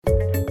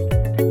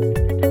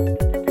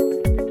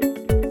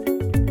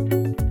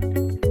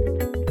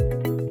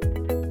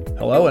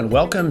and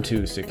welcome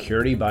to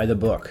Security by the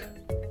Book,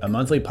 a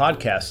monthly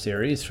podcast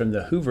series from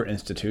the Hoover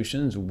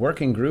Institution's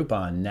Working Group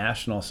on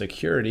National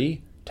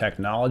Security,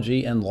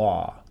 Technology, and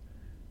Law.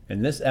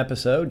 In this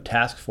episode,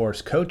 Task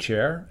Force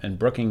Co-Chair and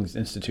Brookings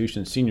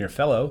Institution Senior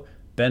Fellow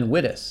Ben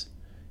Wittes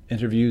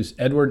interviews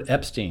Edward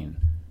Epstein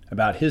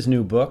about his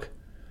new book,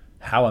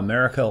 How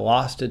America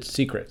Lost Its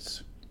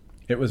Secrets.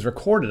 It was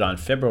recorded on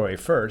February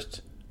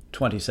 1st,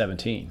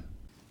 2017.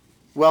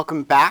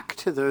 Welcome back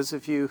to those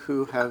of you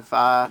who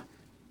have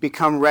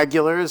become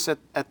regulars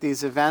at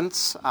these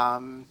events.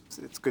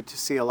 It's good to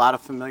see a lot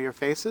of familiar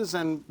faces,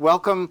 and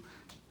welcome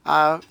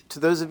to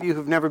those of you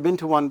who've never been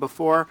to one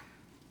before.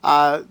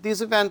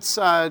 These events,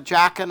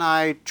 Jack and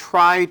I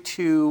try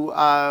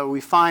to, we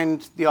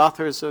find the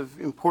authors of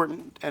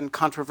important and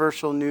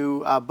controversial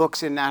new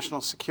books in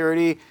national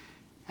security,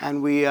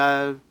 and we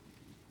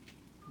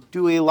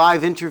do a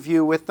live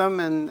interview with them,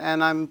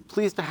 and I'm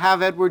pleased to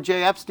have Edward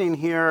J. Epstein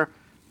here,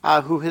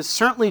 who has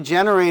certainly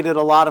generated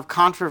a lot of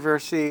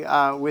controversy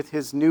with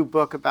his new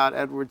book about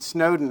Edward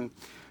Snowden.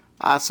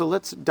 So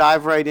let's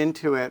dive right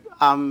into it.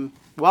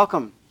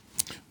 Welcome.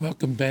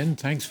 Welcome, Ben.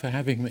 Thanks for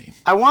having me.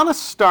 I want to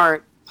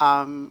start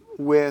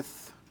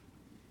with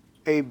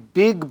a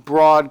big,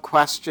 broad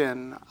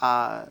question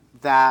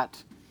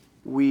that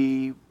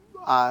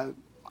I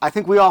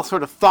think we all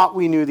sort of thought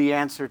we knew the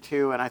answer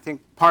to, and I think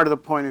part of the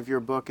point of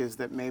your book is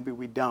that maybe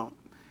we don't,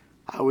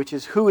 which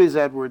is, who is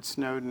Edward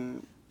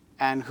Snowden?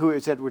 And who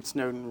is Edward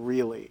Snowden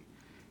really?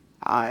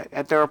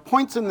 There are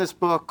points in this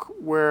book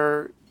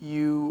where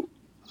you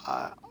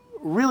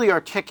really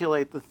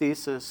articulate the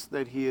thesis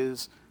that he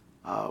is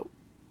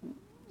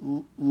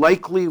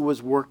likely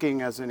was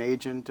working as an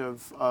agent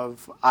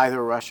of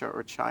either Russia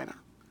or China.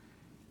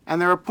 And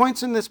there are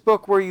points in this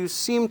book where you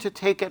seem to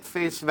take at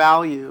face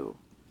value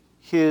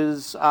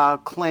his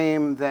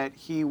claim that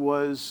he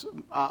was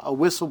a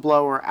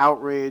whistleblower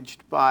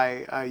outraged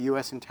by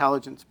U.S.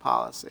 intelligence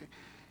policy.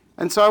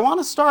 And so I want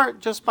to start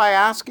just by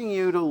asking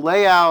you to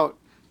lay out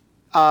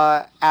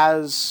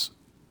as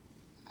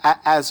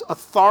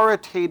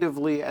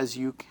authoritatively as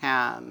you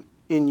can,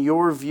 in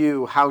your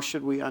view, how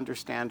should we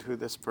understand who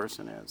this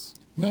person is?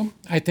 Well,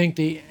 I think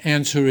the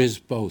answer is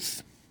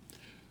both.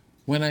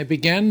 When I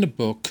began the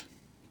book,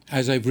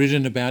 as I've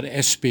written about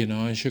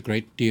espionage a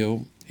great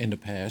deal in the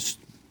past,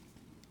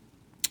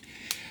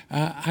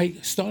 I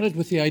started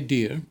with the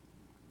idea,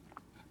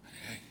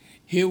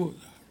 here,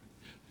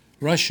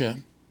 Russia,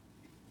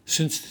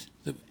 since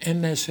the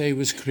NSA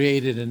was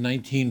created in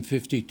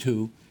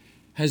 1952,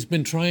 has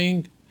been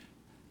trying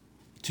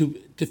to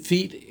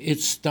defeat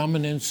its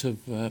dominance of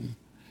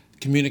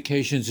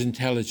communications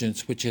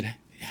intelligence, which it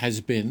has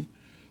been,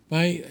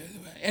 by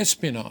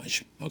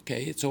espionage.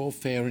 Okay, it's all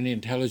fair in the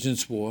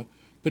intelligence war,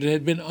 but it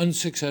had been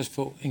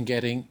unsuccessful in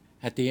getting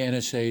at the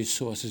NSA's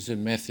sources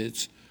and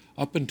methods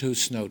up until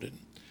Snowden.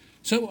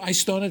 So I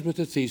started with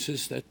the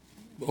thesis that,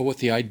 or with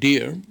the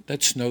idea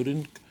that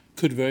Snowden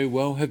could very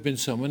well have been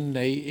someone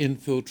they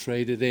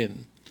infiltrated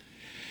in.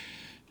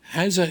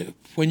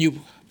 When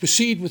you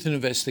proceed with an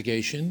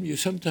investigation, you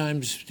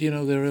sometimes,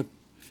 there are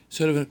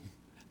sort of a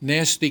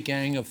nasty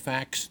gang of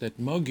facts that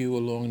mug you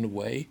along the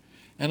way.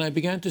 And I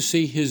began to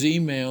see his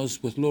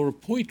emails with Laura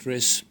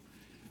Poitras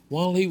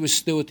while he was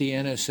still at the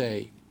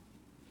NSA.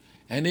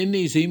 And in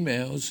these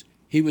emails,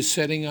 he was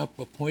setting up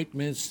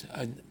appointments.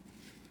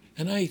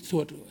 And I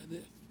thought,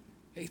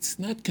 it's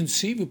not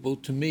conceivable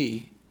to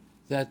me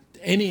that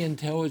any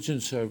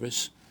intelligence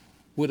service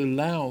would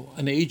allow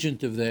an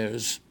agent of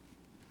theirs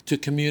to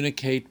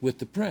communicate with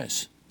the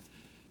press.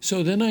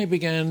 So then I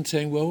began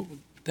saying, well,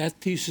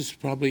 that thesis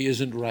probably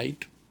isn't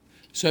right.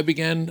 So I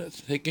began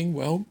thinking,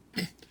 well,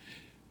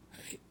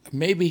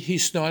 maybe he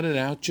started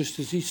out just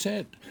as he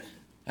said,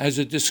 as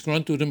a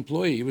disgruntled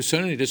employee. He was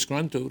certainly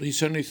disgruntled. He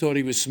certainly thought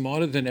he was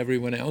smarter than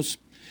everyone else.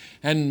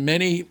 And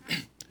many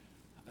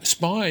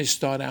spies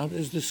start out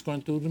as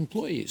disgruntled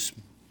employees.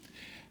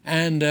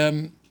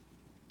 And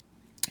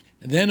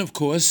then, of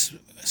course,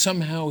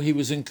 somehow he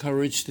was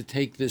encouraged to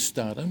take this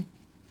data,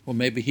 or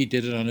maybe he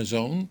did it on his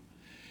own,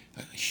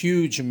 a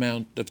huge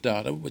amount of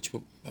data, which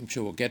I'm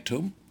sure we'll get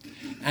to,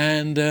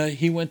 and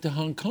he went to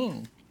Hong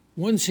Kong.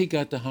 Once he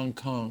got to Hong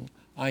Kong,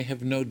 I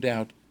have no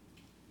doubt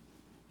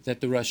that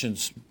the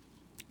Russians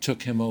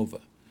took him over.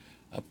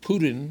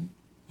 Putin,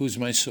 who's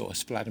my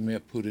source,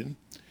 Vladimir Putin,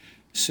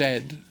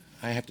 said,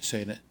 I have to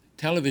say in a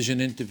television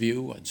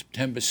interview on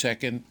September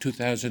 2nd,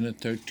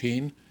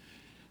 2013,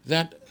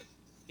 that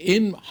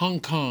in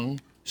Hong Kong,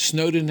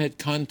 Snowden had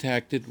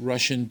contacted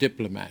Russian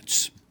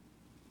diplomats,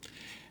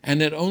 and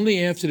that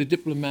only after the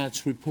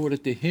diplomats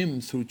reported to him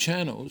through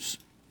channels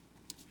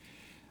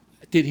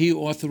did he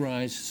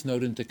authorize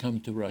Snowden to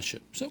come to Russia.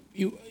 So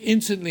you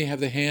instantly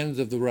have the hands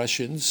of the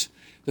Russians,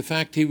 the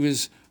fact he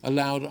was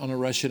allowed on a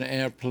Russian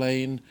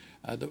airplane,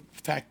 the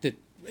fact that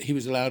he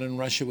was allowed in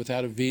Russia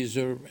without a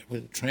visa,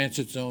 with a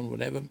transit zone,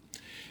 whatever.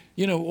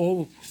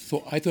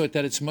 I thought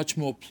that it's much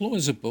more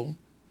plausible,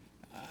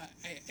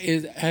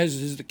 as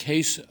is the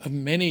case of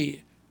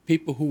many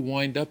people who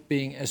wind up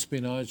being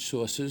espionage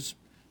sources,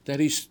 that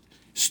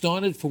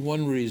started for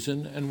one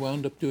reason and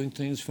wound up doing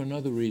things for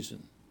another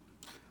reason.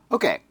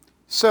 Okay,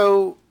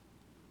 so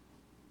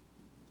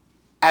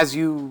as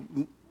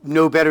you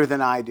know better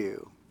than I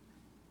do,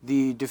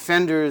 the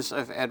defenders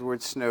of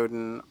Edward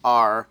Snowden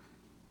are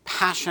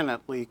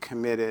passionately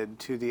committed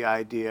to the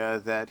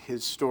idea that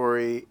his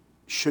story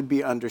should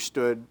be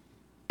understood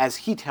as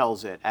he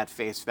tells it at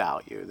face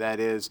value. That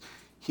is,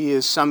 he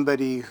is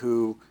somebody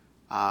who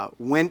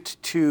went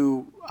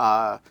to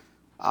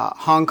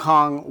Hong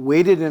Kong,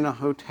 waited in a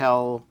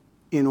hotel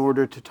in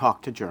order to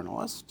talk to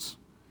journalists.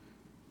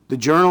 The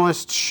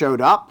journalists showed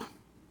up.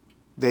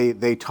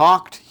 They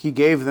talked. He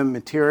gave them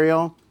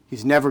material.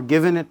 He's never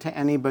given it to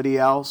anybody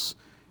else.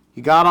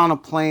 He got on a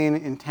plane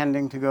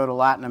intending to go to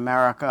Latin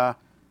America,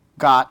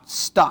 got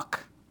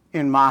stuck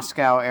in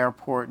Moscow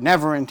airport,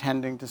 never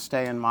intending to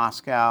stay in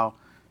Moscow,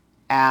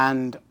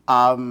 and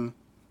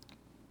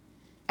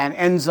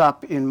ends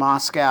up in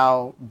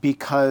Moscow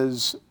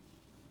because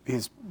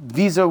his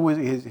visa was,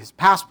 his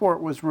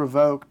passport was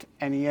revoked,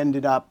 and he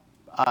ended up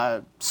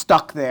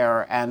stuck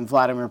there, and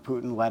Vladimir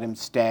Putin let him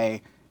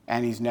stay,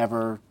 and he's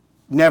never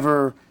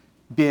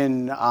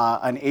been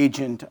an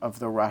agent of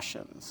the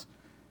Russians.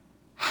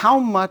 How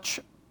much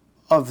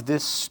of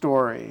this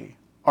story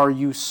are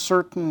you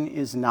certain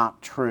is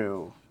not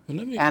true?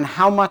 And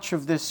how much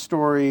of this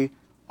story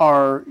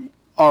are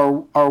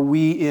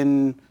we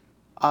in?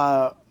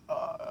 Are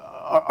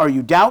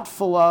you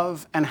doubtful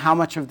of? And how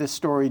much of this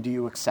story do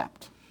you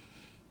accept?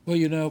 Well,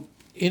 you know,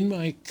 in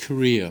my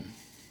career,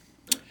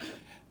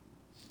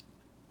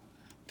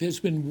 there's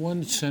been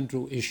one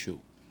central issue: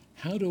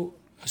 how do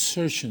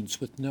assertions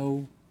with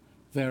no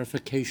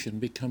verification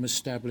become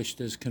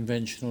established as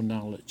conventional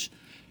knowledge?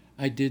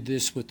 I did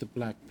this with the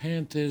Black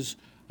Panthers.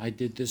 I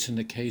did this in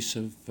the case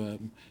of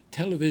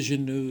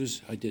television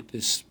news. I did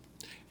this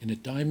in the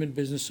diamond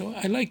business. So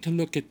I like to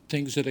look at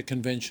things that are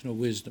conventional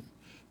wisdom.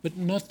 But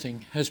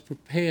nothing has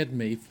prepared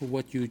me for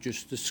what you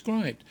just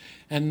described.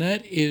 And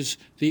that is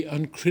the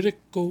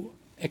uncritical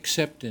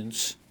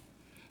acceptance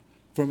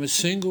from a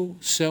single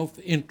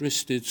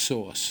self-interested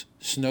source,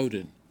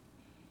 Snowden,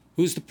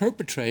 who's the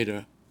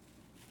perpetrator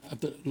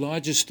of the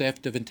largest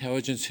theft of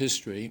intelligence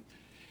history.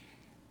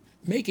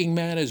 Making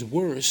matters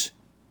worse,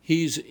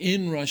 he's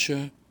in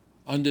Russia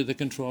under the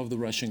control of the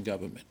Russian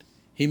government.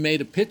 He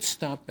made a pit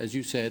stop, as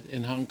you said,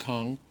 in Hong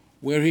Kong,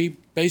 where he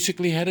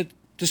basically had a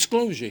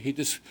disclosure. He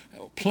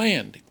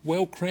planned,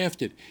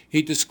 well-crafted.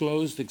 He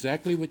disclosed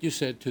exactly what you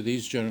said to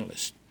these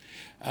journalists.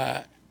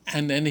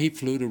 And then he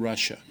flew to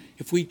Russia.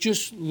 If we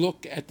just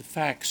look at the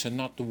facts and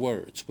not the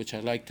words, which I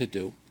like to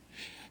do,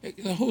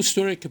 the whole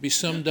story could be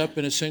summed up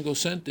in a single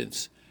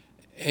sentence.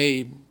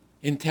 An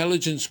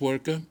intelligence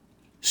worker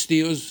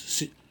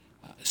steals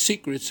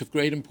secrets of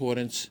great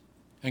importance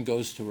and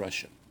goes to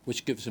Russia,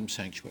 which gives him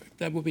sanctuary.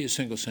 That would be a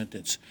single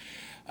sentence.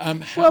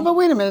 Well, but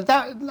wait a minute.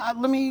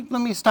 Let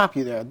me stop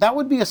you there. That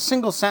would be a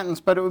single sentence,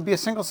 but it would be a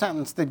single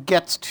sentence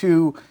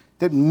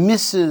that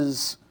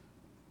misses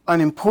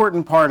an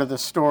important part of the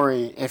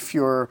story if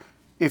you're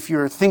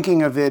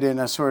thinking of it in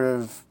a sort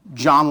of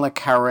John le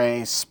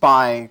Carré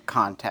spy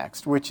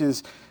context, which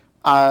is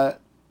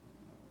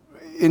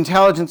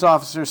intelligence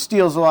officer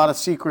steals a lot of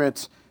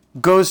secrets,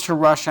 goes to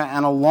Russia,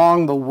 and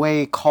along the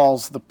way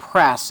calls the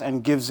press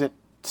and gives it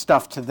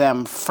stuff to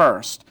them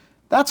first.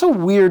 That's a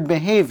weird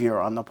behavior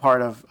on the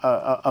part of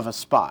a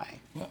spy.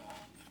 Well,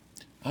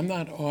 I'm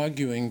not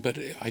arguing, but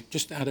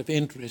just out of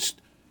interest,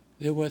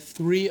 there were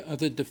 3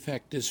 other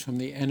defectors from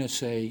the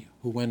NSA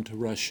who went to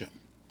Russia.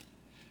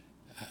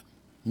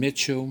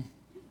 Mitchell,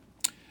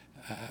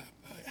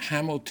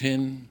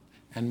 Hamilton,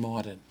 and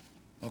Martin.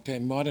 Okay,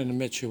 Martin and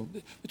Mitchell.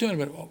 We're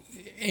talking about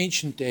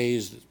ancient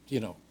days,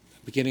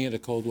 beginning of the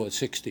Cold War,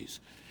 60s.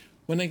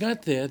 When they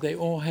got there, they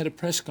all had a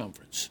press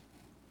conference.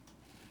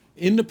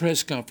 In the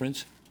press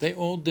conference, they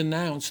all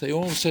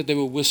said they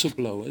were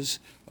whistleblowers.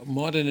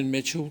 Martin and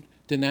Mitchell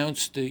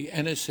denounced the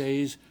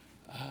NSA's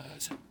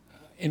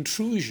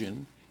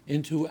intrusion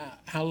into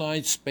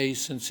Allied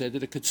space and said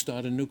that it could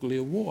start a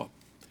nuclear war.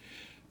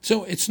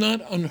 So it's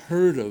not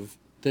unheard of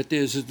that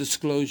there's a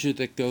disclosure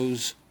that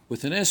goes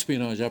with an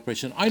espionage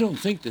operation. I don't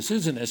think this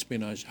is an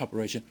espionage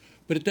operation,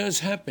 but it does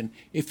happen.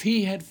 If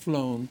he had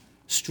flown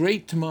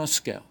straight to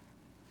Moscow,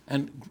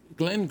 and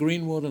Glenn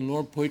Greenwald and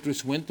Laura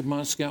Poitras went to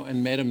Moscow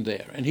and met him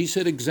there, and he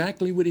said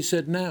exactly what he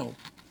said now,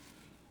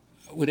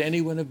 would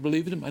anyone have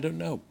believed him? I don't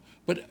know.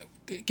 But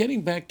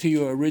getting back to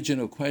your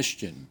original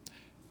question,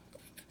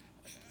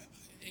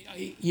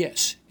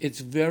 yes,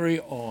 it's very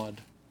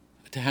odd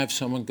to have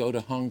someone go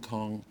to Hong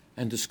Kong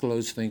and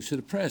disclose things to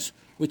the press,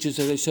 which is,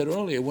 as I said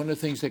earlier, one of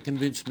the things that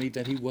convinced me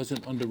that he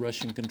wasn't under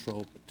Russian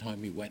control at the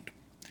time he went.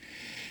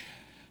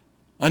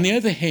 On the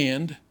other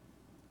hand,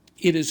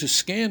 it is a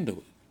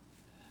scandal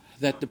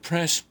that the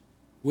press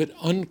would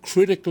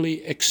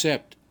uncritically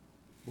accept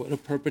what a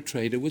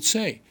perpetrator would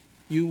say.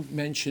 You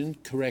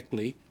mentioned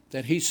correctly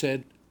that he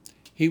said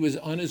he was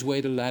on his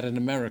way to Latin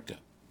America,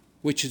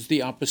 which is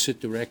the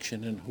opposite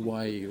direction. In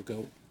Hawaii, you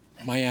go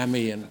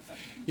Miami, and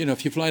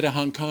if you fly to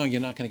Hong Kong, you're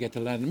not going to get to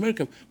Latin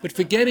America. But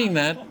forgetting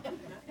that,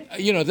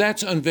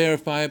 that's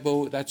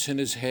unverifiable. That's in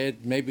his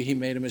head. Maybe he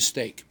made a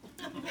mistake.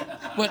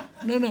 But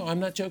no, I'm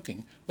not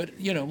joking. But,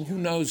 who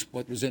knows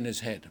what was in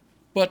his head.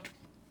 But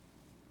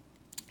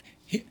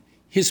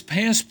his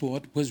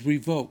passport was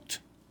revoked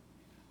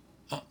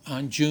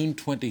on June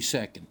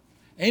 22nd.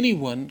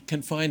 Anyone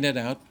can find that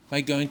out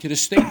by going to the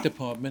State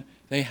Department.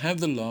 They have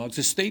the logs.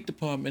 The State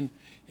Department,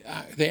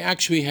 they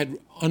actually had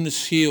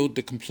unsealed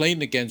the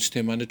complaint against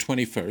him on the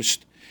 21st,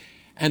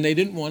 and they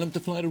didn't want him to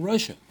fly to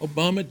Russia.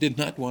 Obama did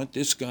not want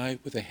this guy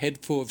with a head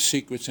full of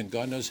secrets and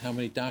God knows how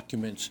many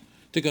documents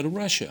to go to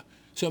Russia.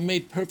 So it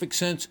made perfect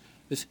sense.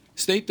 The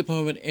State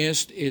Department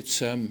asked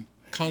its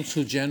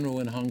consul general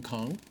in Hong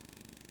Kong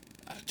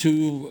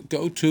to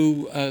go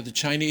to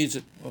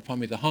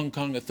the Hong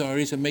Kong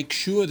authorities and make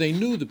sure they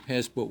knew the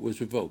passport was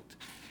revoked.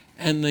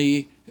 And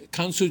the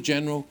consul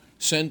general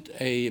sent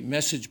a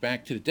message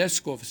back to the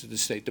desk office of the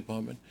State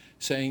Department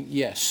saying,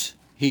 yes,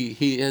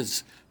 he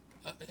has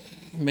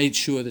made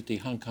sure that the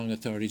Hong Kong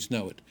authorities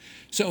know it.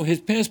 So his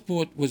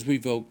passport was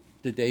revoked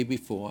the day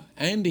before,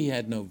 and he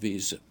had no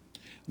visa.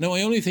 Now,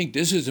 I only think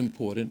this is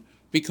important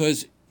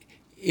because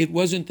it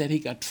wasn't that he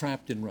got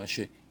trapped in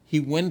Russia. He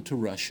went to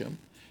Russia.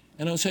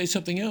 And I'll say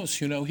something else.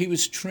 He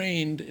was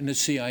trained in the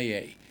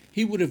CIA.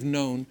 He would have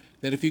known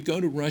that if you go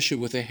to Russia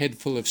with a head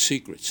full of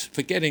secrets,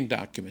 forgetting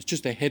documents,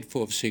 just a head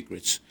full of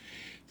secrets,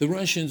 the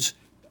Russians,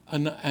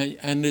 and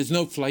there's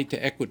no flight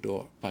to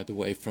Ecuador, by the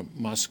way, from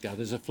Moscow.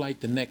 There's a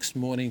flight the next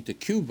morning to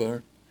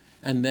Cuba,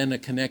 and then a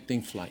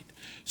connecting flight.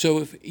 So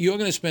if you're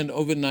going to spend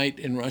overnight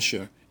in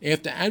Russia,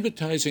 after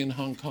advertising in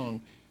Hong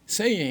Kong,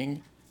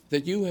 saying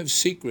that you have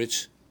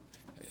secrets,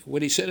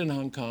 what he said in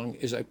Hong Kong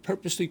is, I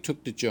purposely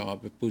took the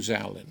job at Booz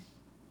Allen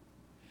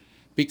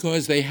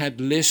because they had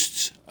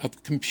lists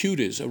of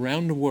computers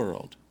around the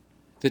world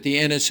that the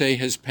NSA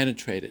has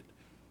penetrated,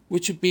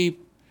 which would be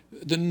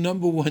the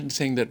number one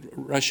thing that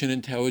Russian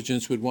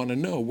intelligence would want to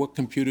know. What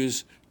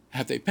computers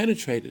have they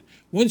penetrated?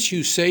 Once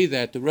you say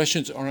that, the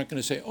Russians aren't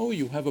going to say, oh,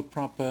 you have a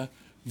proper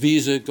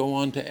visa, go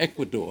on to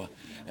Ecuador.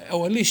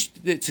 Or at least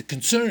it's a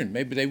concern.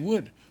 Maybe they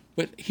would.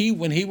 But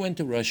when he went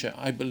to Russia,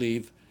 I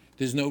believe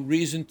there's no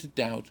reason to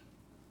doubt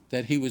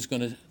that he was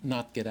going to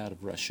not get out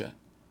of Russia.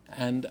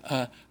 And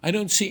I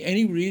don't see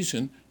any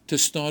reason to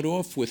start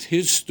off with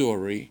his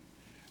story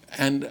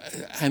and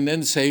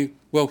then say,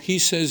 well, he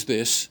says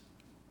this.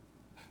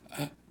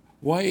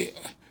 Why?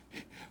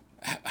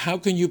 How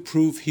can you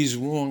prove he's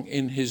wrong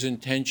in his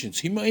intentions?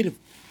 He might have,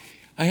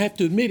 I have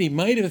to admit, he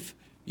might have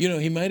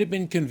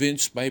been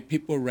convinced by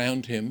people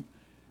around him.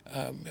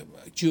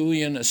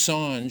 Julian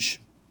Assange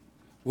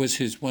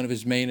was one of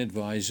his main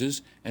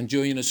advisors, and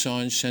Julian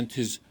Assange sent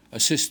his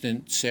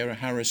assistant, Sarah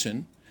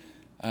Harrison,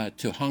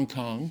 to Hong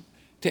Kong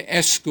to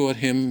escort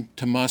him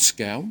to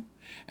Moscow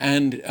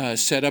and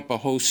set up a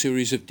whole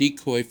series of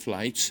decoy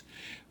flights.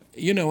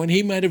 And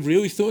he might have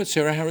really thought,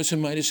 Sarah Harrison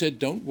might have said,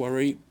 don't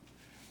worry,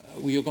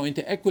 we are going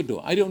to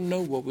Ecuador. I don't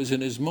know what was in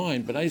his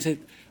mind, but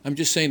I'm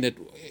just saying that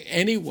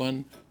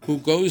anyone who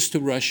goes to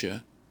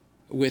Russia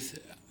with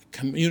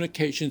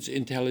communications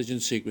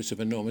intelligence secrets of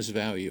enormous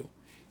value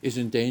is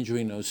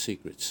endangering those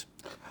secrets.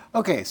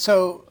 Okay,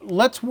 so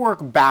let's work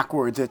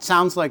backwards. It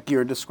sounds like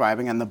you're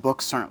describing, and the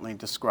book certainly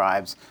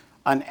describes,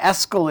 an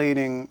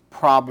escalating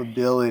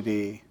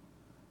probability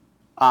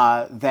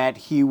that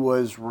he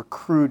was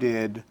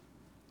recruited,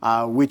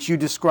 which you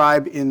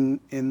describe in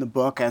the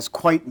book as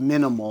quite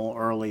minimal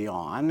early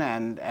on,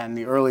 and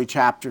the early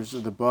chapters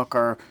of the book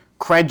are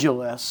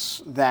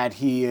credulous that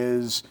he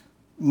is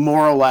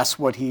more or less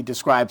what he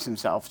describes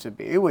himself to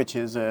be, which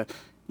is a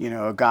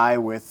guy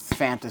with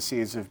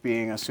fantasies of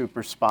being a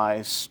super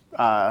spy,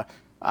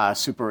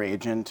 super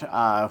agent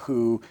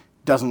who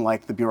doesn't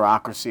like the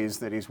bureaucracies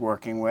that he's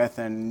working with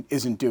and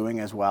isn't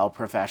doing as well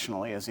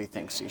professionally as he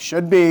thinks he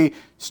should be,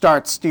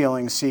 starts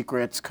stealing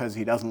secrets because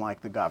he doesn't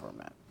like the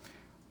government.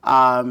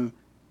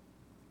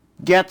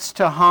 Gets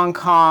to Hong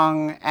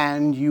Kong,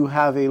 and you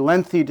have a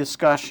lengthy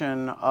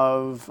discussion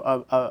of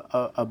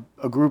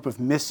a group of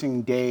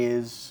missing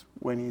days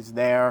when he's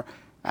there,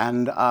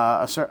 and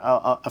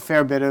a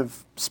fair bit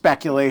of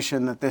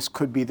speculation that this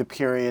could be the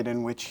period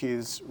in which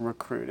he's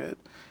recruited.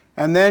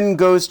 And then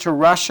goes to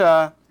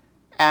Russia,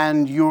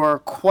 and you're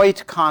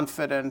quite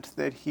confident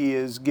that he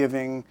is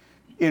giving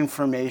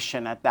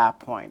information at that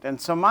point.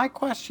 And so my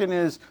question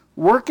is,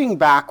 working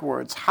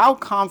backwards, how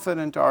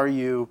confident are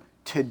you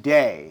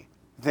today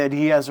that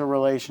he has a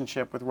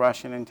relationship with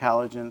Russian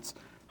intelligence?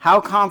 How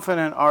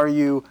confident are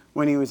you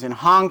when he was in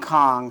Hong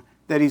Kong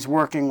that he's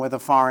working with a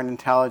foreign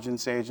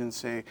intelligence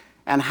agency?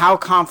 And how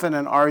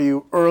confident are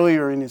you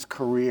earlier in his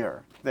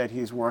career that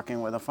he's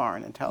working with a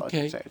foreign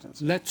intelligence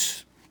agency?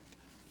 Let's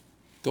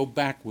go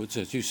backwards,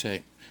 as you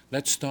say.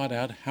 Let's start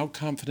out, how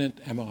confident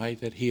am I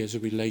that he has a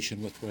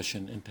relation with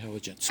Russian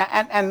intelligence?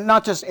 And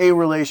not just a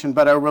relation,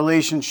 but a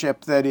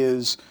relationship that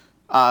is,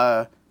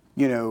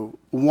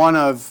 one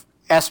of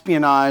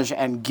espionage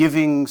and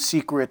giving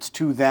secrets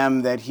to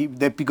them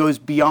that goes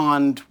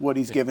beyond what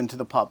he's given to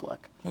the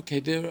public.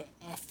 Okay, there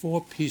are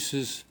 4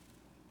 pieces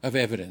of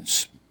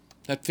evidence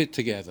that fit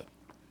together.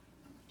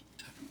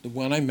 The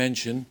one I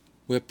mentioned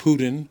where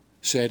Putin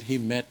said he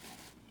met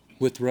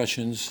with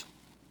Russian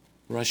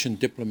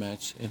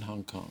diplomats in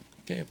Hong Kong.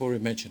 Okay, I've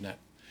already mentioned that.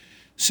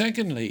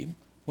 Secondly,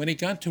 when he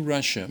got to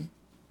Russia,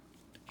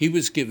 he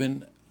was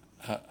given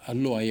a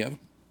lawyer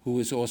who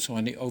was also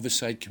on the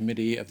oversight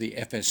committee of the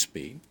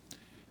FSB,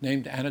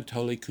 named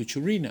Anatoly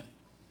Kucherena.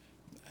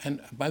 And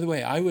by the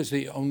way, I was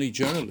the only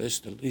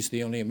journalist, at least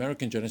the only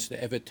American journalist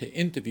ever to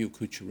interview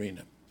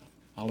Kucherena.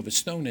 Oliver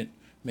Stone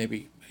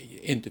maybe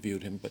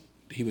interviewed him, but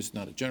he was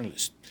not a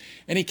journalist.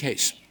 Any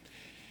case,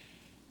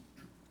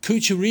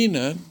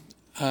 Kucherena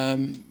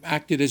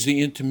acted as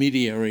the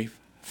intermediary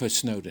for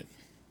Snowden.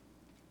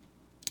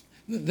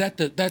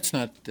 That's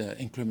not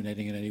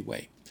incriminating in any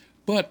way.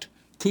 But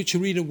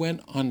Kucherena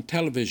went on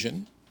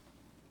television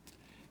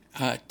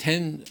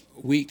 10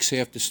 weeks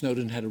after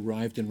Snowden had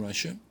arrived in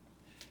Russia,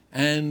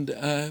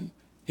 and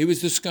he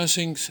was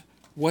discussing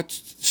what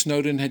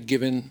Snowden had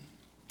given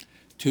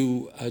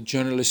to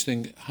journalists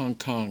in Hong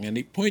Kong. And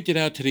he pointed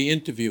out to the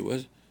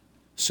interviewer,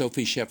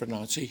 Sophie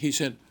Shevardnadze, he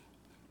said,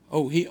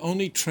 oh, he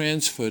only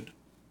transferred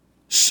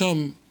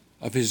some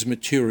of his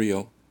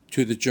material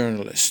to the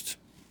journalist.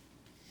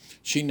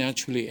 She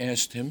naturally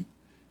asked him,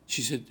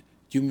 she said,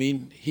 do you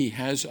mean he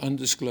has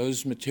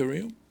undisclosed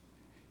material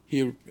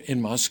here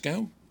in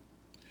Moscow?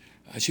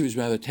 She was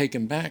rather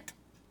taken back.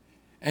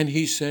 And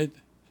he said,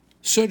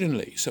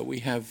 certainly. So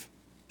we have,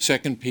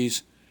 second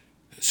piece,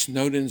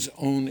 Snowden's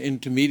own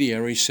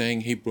intermediary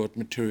saying he brought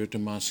material to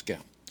Moscow.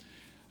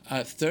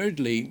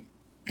 Thirdly,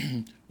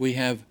 we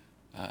have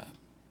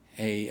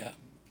a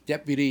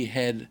deputy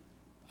head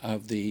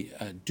of the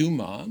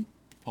Duma,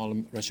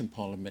 Russian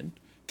parliament,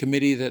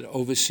 committee that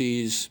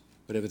oversees,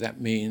 whatever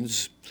that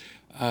means,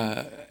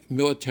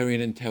 military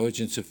and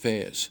intelligence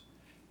affairs.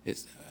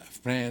 It's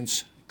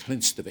Franz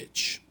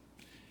Klintsevich.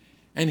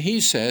 And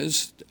he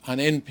says, on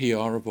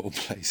NPR of all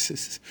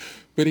places,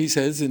 but he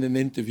says in an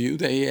interview,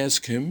 they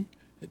ask him,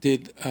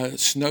 did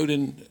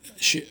Snowden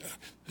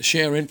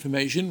share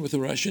information with the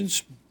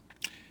Russians?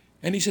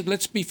 And he said,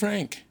 let's be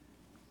frank.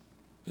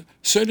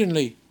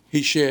 Certainly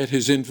he shared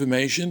his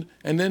information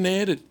and then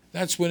added,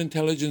 that's what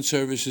intelligence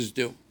services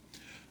do.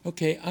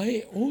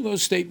 Okay, all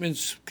those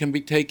statements can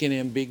be taken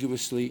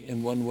ambiguously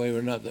in one way or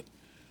another.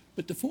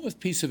 But the fourth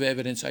piece of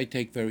evidence I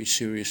take very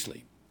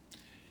seriously,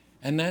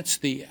 and that's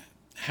the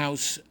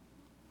House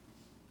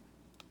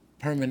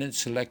Permanent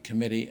Select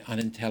Committee on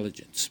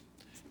Intelligence.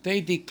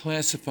 They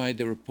declassified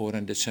the report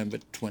on December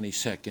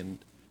 22nd,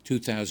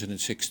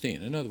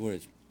 2016. In other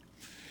words,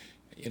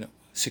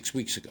 6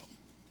 weeks ago.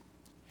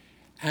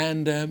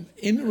 And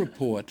in the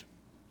report,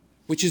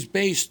 which is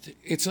based,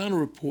 it's not a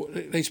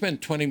report, they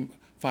spent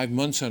 25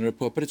 months on a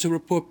report, but it's a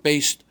report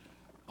based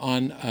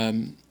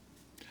on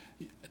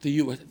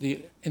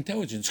the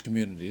intelligence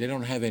community. They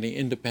don't have any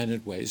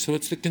independent ways. So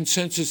it's the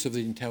consensus of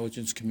the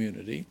intelligence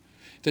community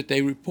that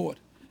they report.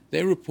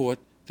 They report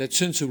that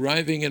since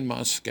arriving in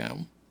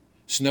Moscow,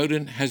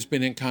 Snowden has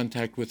been in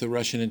contact with the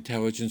Russian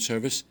intelligence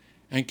service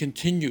and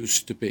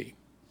continues to be.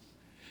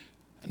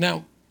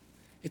 Now,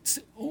 it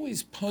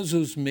always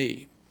puzzles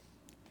me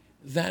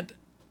that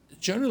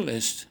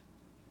journalists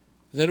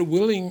that are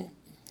willing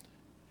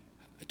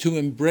to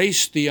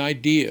embrace the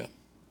idea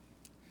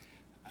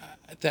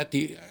that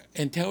the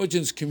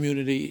intelligence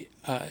community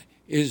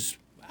is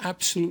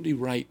absolutely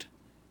right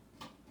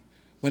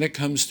when it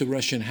comes to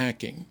Russian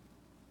hacking,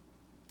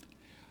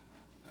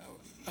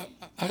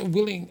 are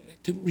willing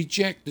to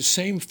reject the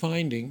same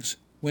findings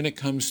when it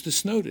comes to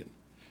Snowden.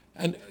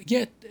 And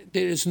yet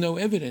there is no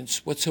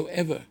evidence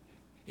whatsoever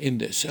in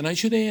this. And I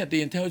should add,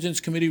 the Intelligence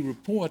Committee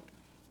report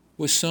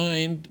was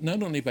signed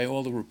not only by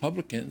all the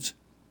Republicans,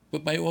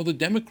 but by all the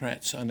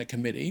Democrats on the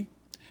committee,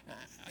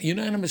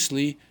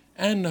 unanimously,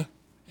 and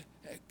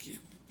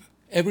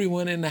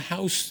everyone in the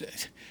House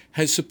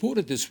has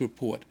supported this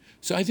report.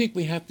 So I think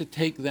we have to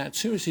take that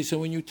seriously. So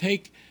when you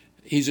take,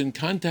 he's in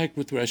contact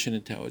with Russian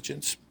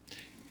intelligence,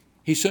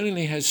 he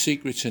certainly has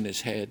secrets in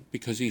his head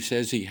because he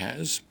says he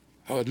has,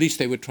 or at least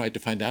they would try to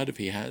find out if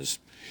he has.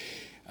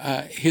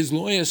 His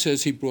lawyer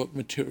says he brought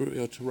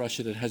material to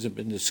Russia that hasn't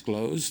been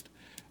disclosed.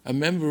 A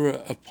member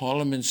of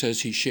parliament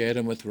says he shared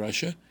them with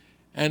Russia.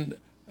 And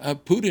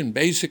Putin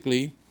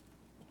basically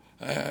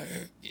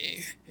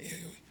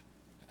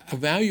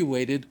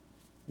evaluated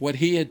what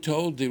he had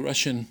told the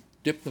Russian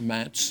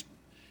diplomats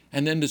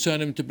and then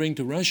decided to bring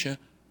to Russia.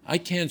 I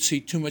can't see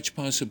too much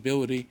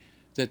possibility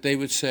that they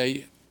would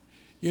say,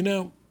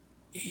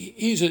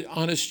 he's an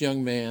honest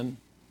young man,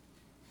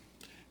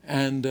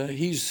 and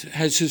he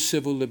has his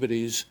civil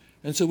liberties,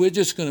 and so we're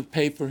just going to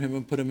pay for him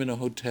and put him in a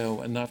hotel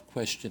and not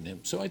question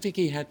him. So I think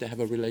he had to have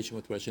a relation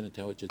with Russian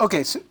intelligence.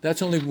 Okay, so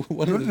that's only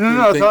one of the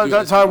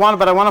things. So I want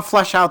to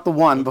flesh out the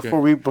one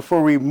before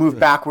we move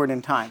backward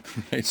in time.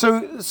 Right.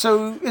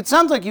 So it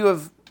sounds like you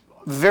have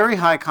very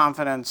high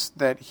confidence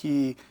that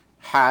he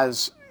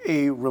has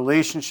a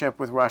relationship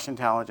with Russian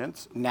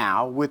intelligence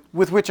now,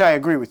 with which I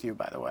agree with you,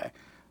 by the way.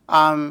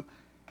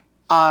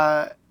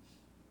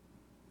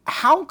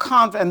 How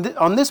confident,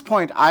 on this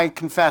point, I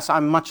confess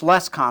I'm much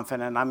less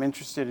confident, I'm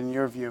interested in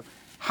your view.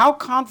 How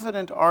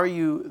confident are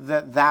you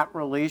that that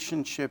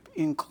relationship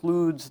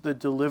includes the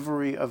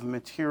delivery of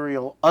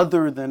material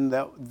other than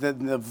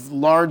the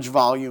large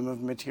volume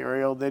of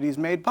material that he's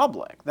made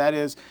public? That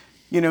is,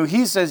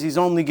 he says he's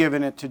only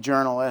given it to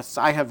journalists.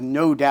 I have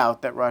no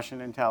doubt that Russian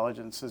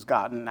intelligence has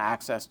gotten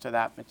access to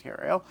that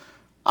material.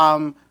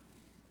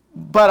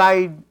 But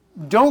I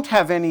don't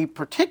have any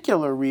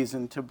particular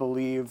reason to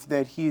believe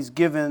that he's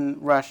given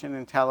Russian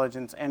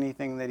intelligence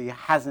anything that he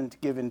hasn't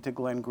given to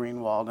Glenn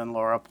Greenwald and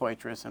Laura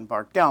Poitras and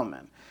Bart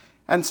Gellman.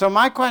 And so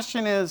my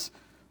question is,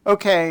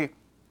 okay,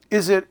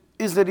 is that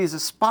he's a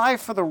spy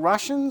for the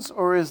Russians,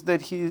 or is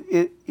that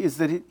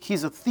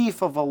he's a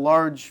thief of a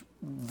large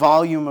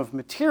volume of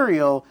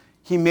material?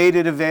 He made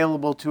it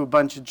available to a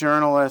bunch of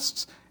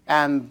journalists,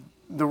 and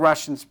the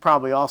Russians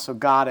probably also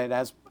got it,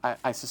 as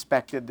I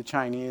suspected the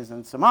Chinese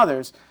and some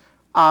others.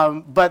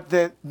 But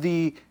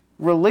the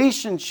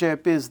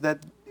relationship is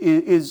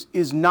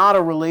not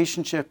a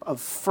relationship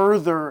of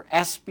further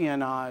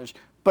espionage,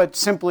 but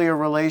simply a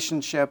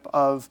relationship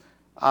of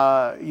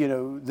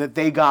that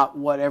they got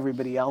what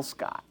everybody else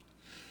got.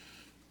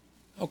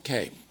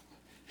 Okay,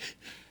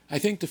 I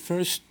think the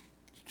first,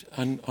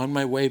 on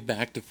my way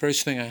back, the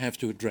first thing I have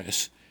to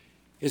address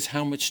is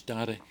how much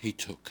data he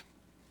took.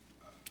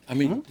 I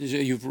mean,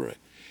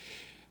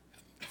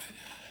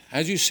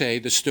 as you say,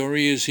 the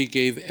story is he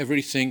gave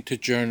everything to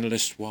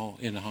journalists while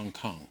in Hong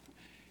Kong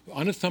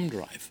on a thumb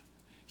drive.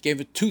 He gave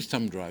it 2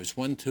 thumb drives,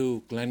 one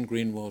to Glenn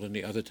Greenwald and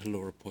the other to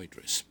Laura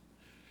Poitras.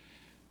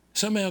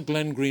 Somehow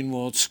Glenn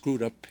Greenwald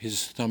screwed up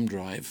his thumb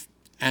drive,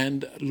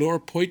 and Laura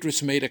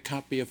Poitras made a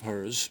copy of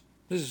hers.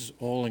 This is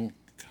all in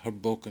her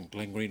book and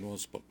Glenn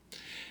Greenwald's book,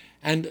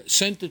 and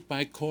sent it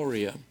by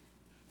courier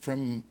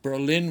from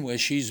Berlin, where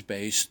she's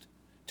based,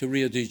 to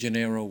Rio de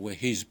Janeiro, where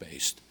he's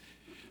based.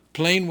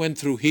 Plane went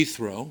through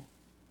Heathrow,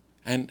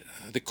 and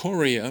the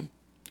courier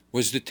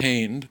was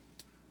detained,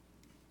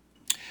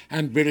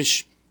 and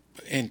British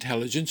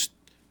intelligence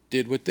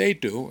did what they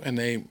do, and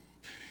the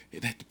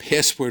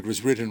password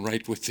was written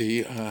right with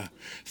the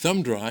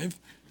thumb drive.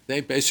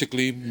 They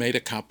basically made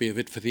a copy of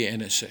it for the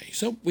NSA.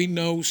 So we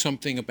know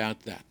something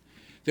about that.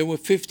 There were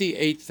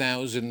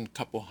 58,000,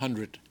 couple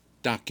hundred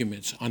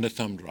documents on the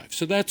thumb drive.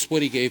 So that's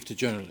what he gave to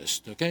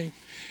journalists, okay?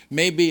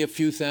 Maybe a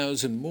few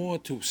thousand more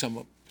to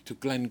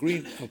Glenn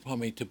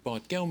to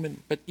Bart Gellman,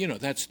 but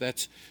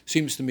that's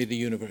seems to me the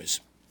universe.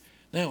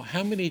 Now,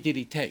 how many did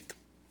he take?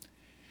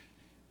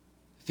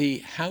 The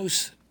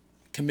House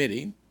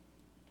committee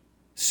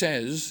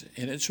says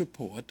in its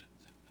report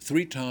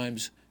 3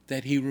 times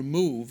that he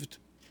removed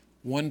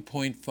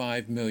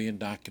 1.5 million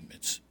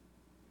documents,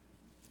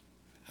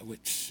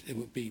 which it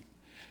would be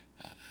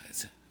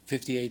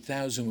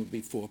 58,000 would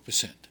be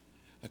 4%.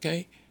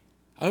 Okay,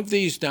 of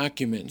these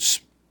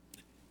documents,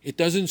 it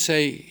doesn't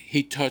say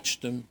he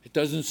touched them. It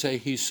doesn't say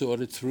he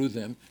sorted through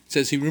them. It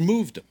says he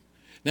removed them.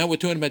 Now we're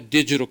talking about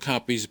digital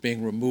copies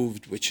being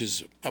removed, which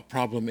is a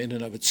problem in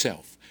and of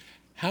itself.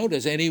 How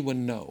does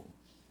anyone know?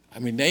 I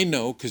mean, they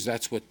know because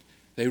that's what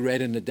they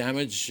read in the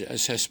damage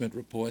assessment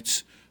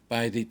reports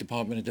by the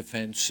Department of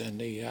Defense and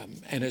the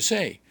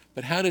NSA.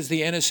 But how does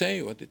the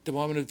NSA or the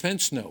Department of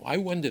Defense know? I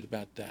wondered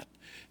about that.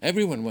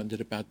 Everyone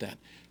wondered about that.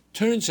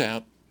 Turns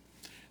out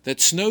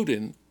that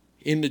Snowden,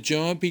 in the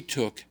job he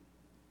took,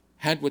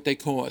 had what they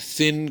call a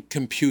thin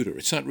computer.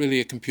 It's not really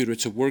a computer,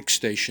 it's a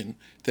workstation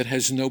that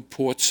has no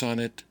ports on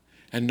it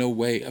and no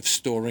way of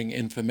storing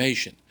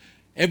information.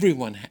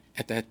 Everyone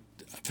at that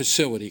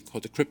facility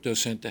called the Crypto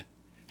Center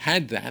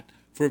had that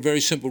for a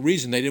very simple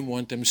reason. They didn't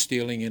want them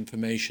stealing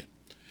information.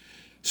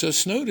 So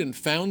Snowden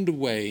found a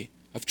way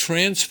of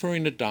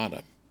transferring the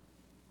data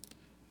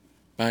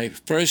by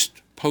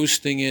first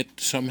posting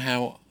it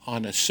somehow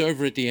on a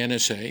server at the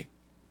NSA,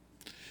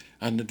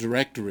 on the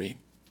directory,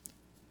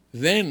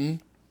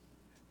 then,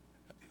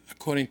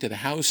 according to the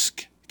House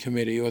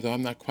committee, although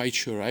I'm not quite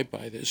sure I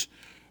buy this,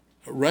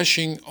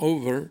 rushing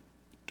over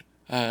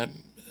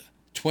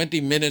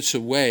 20 minutes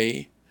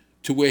away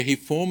to where he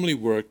formerly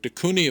worked, the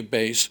Cunha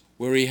base,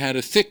 where he had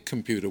a thick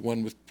computer,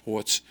 one with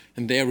ports,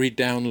 and there he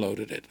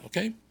downloaded it,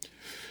 okay?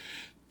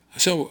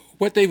 So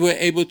what they were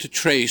able to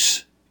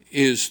trace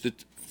is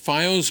that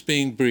files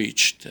being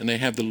breached, and they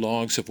have the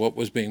logs of what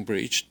was being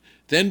breached,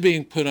 then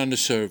being put on the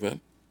server,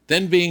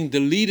 then being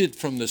deleted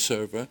from the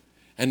server,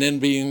 and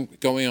then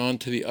going on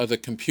to the other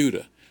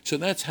computer. So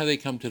that's how they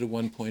come to the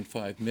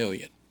 1.5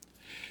 million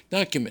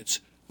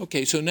documents.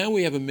 Okay, so now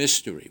we have a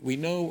mystery. We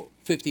know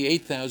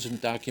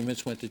 58,000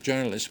 documents went to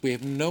journalists. We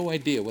have no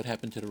idea what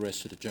happened to the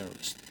rest of the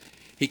journalists.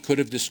 He could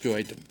have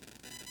destroyed them.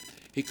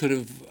 He could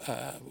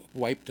have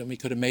wiped them. He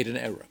could have made an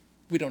error.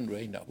 We don't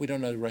really know. We don't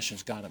know the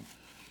Russians got them.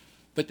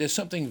 But there's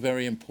something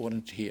very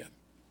important here.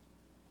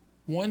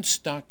 Once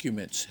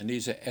documents, and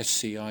these are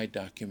SCI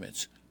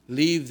documents,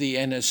 leave the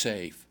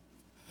NSA,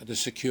 the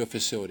secure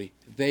facility,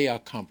 they are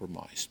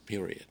compromised,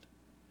 period.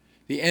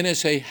 The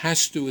NSA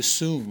has to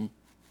assume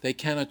they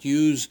cannot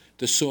use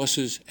the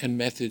sources and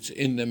methods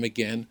in them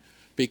again,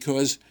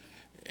 because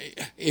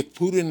if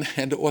Putin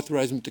had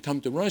authorized them to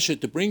come to Russia,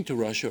 to bring to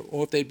Russia,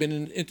 or if they'd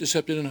been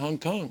intercepted in Hong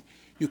Kong,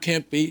 You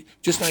can't be,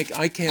 just like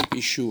I can't be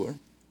sure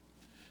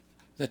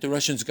that the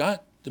Russians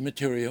got the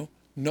material,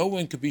 no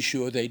one could be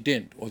sure they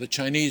didn't, or the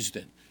Chinese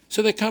didn't.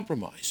 So they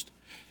compromised.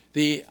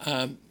 The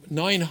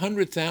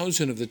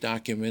 900,000 of the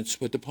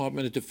documents were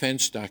Department of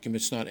Defense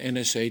documents, not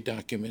NSA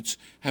documents,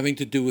 having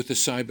to do with the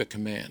Cyber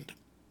Command.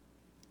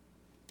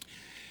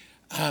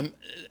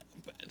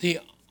 The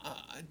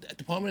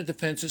Department of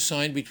Defense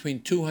assigned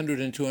between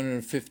 200 and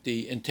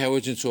 250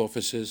 intelligence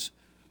officers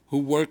who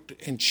worked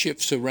in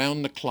shifts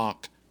around the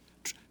clock,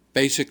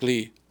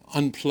 basically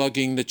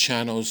unplugging the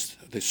channels,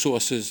 the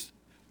sources,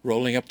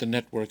 rolling up the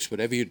networks,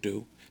 whatever you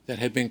do, that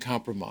had been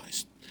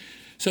compromised.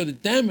 So the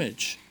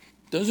damage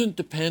doesn't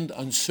depend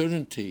on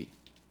certainty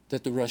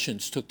that the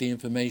Russians took the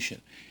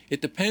information.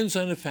 It depends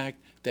on the fact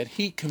that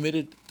he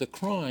committed the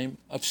crime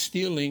of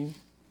stealing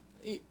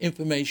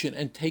information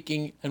and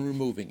taking and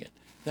removing it.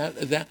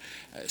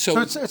 So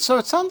it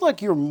sounds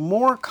like you're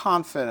more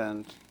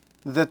confident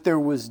that there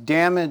was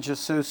damage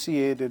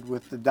associated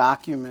with the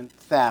document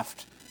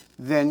theft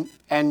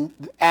and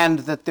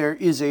that there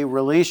is a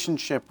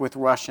relationship with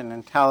Russian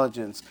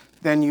intelligence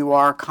than you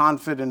are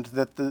confident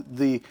that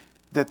the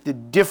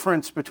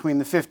difference between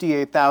the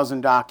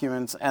 58,000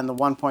 documents and the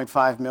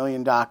 1.5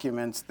 million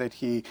documents that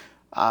he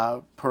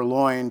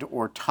purloined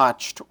or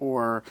touched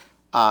or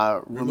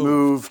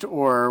removed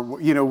or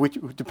which,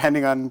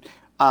 depending on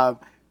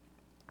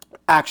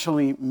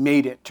actually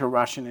made it to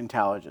Russian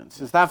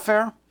intelligence. Is that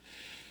fair?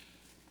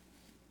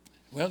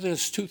 Well,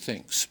 there's two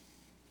things.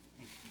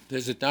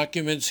 There's the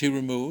documents he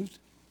removed,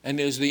 and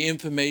there's the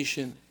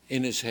information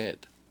in his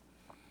head.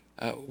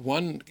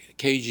 One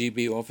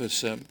KGB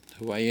officer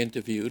who I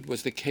interviewed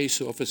was the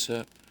case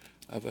officer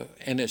of an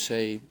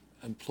NSA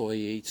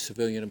employee,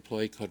 civilian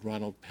employee called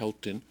Ronald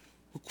Pelton,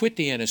 who quit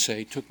the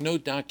NSA, took no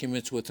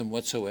documents with him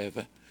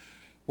whatsoever,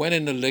 went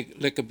in the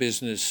liquor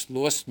business,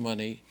 lost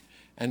money,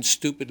 and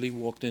stupidly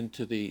walked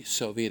into the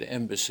Soviet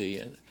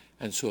embassy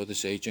and saw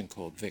this agent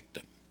called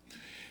Victor,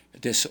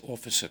 this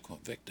officer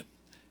called Victor.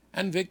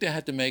 And Victor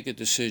had to make a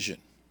decision.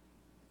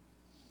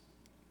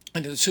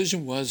 And the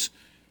decision was,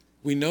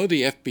 we know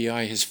the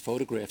FBI has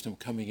photographed him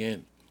coming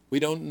in. We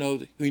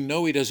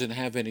know he doesn't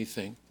have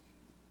anything.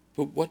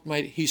 But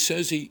he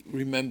says he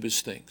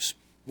remembers things.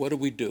 What do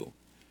we do?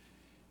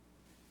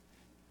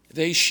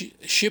 They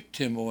shipped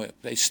him, or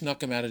they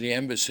snuck him out of the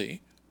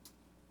embassy,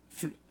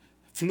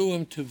 flew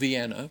him to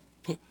Vienna,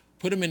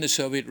 put him in the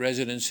Soviet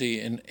residency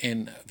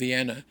in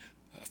Vienna,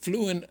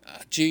 flew in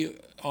a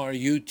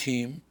GRU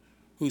team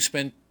who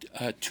spent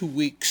 2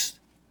 weeks.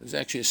 It was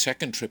actually a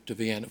second trip to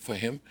Vienna for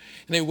him.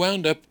 And they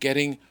wound up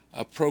getting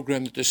a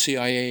program that the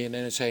CIA and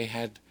NSA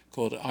had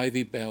called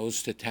Ivy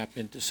Bells to tap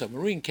into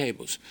submarine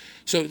cables.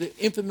 So the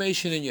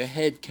information in your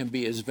head can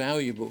be as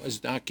valuable as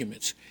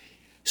documents.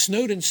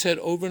 Snowden said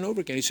over and over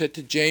again, he said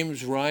to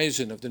James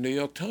Risen of the New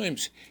York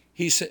Times,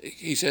 he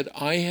said,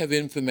 I have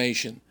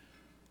information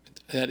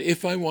that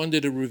if I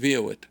wanted to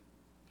reveal it,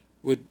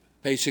 would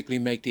basically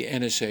make the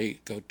NSA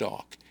go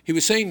dark. He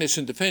was saying this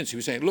in defense. He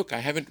was saying, look, I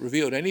haven't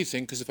revealed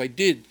anything, because if I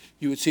did,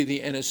 you would see the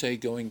NSA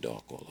going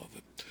dark all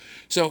over.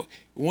 So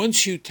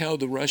once you tell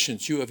the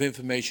Russians you have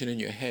information in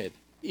your head,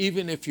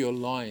 even if you're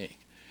lying,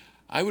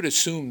 I would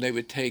assume they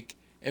would take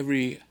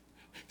every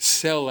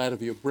cell out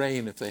of your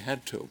brain if they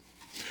had to,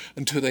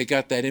 until they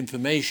got that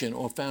information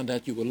or found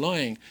out you were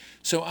lying.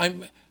 So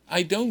I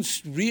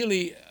don't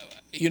really,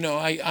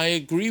 I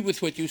agree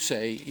with what you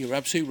say. You're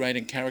absolutely right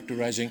in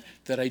characterizing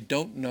that I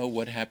don't know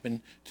what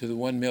happened to the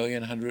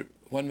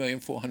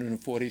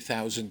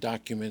 1,440,000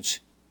 documents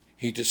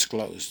he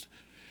disclosed.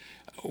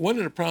 One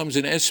of the problems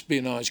in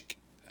espionage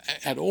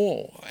at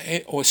all,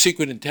 or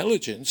secret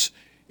intelligence,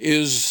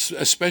 is,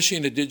 especially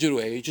in the digital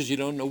age, is you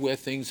don't know where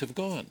things have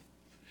gone.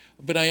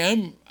 But I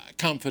am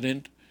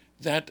confident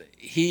that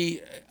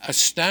he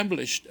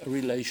established a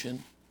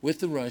relation with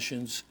the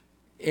Russians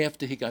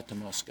after he got to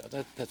Moscow.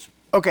 That's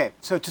okay,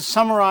 so to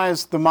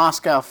summarize the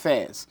Moscow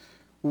phase,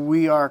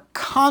 we are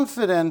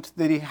confident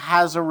that he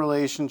has a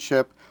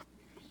relationship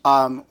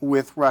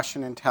with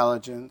Russian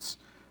intelligence.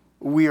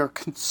 We are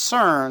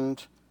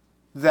concerned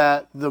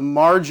that the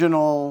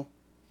marginal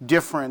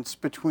difference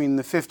between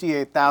the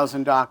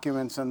 58,000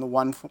 documents and the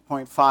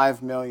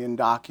 1.5 million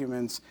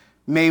documents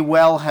may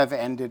well have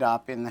ended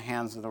up in the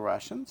hands of the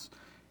Russians.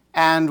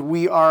 And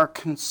we are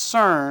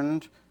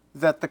concerned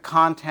that the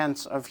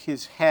contents of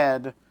his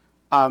head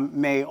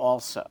may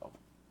also.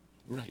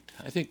 right.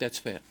 I think that's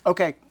fair.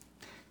 Okay,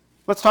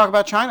 let's talk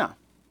about China.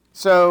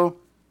 So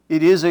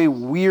it is a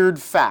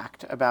weird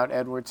fact about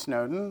Edward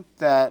Snowden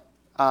that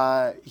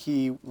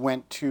he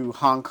went to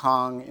Hong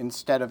Kong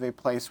instead of a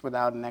place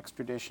without an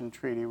extradition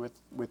treaty with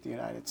the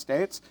United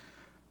States.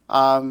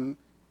 How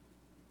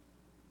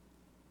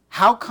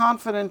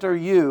confident are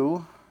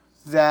you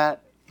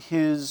that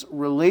his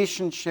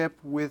relationship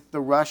with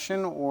the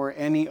Russian or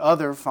any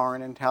other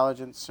foreign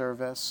intelligence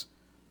service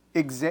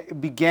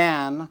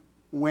began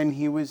when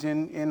he was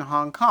in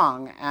Hong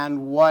Kong?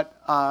 And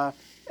what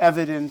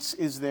evidence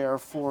is there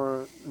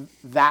for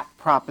that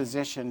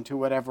proposition, to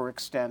whatever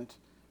extent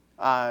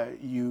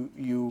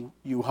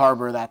you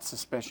harbor that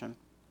suspicion?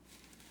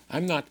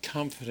 I'm not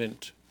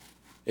confident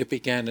it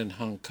began in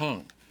Hong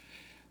Kong.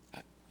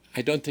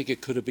 I don't think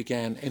it could have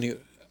began any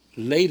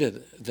later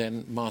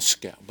than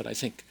Moscow, but I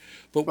think...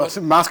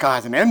 So Moscow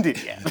hasn't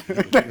ended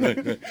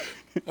yet.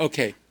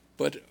 Okay,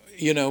 but,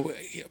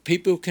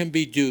 people can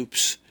be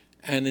dupes,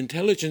 and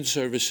intelligence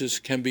services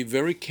can be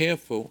very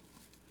careful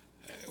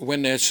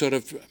when they're sort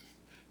of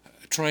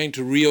trying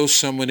to reel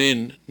someone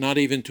in, not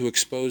even to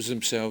expose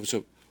themselves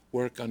or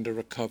work under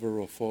a cover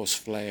or false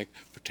flag,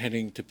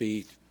 pretending to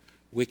be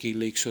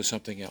WikiLeaks or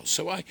something else.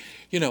 So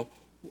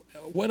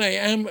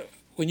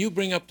when you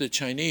bring up the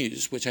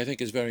Chinese, which I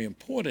think is very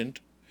important,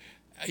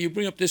 you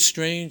bring up this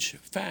strange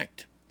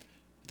fact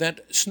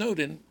that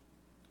Snowden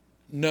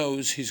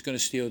knows he's going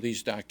to steal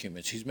these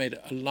documents. He's made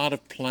a lot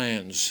of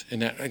plans, in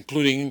that,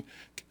 including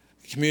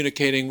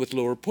communicating with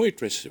Laura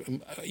Poitras,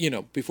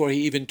 before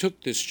he even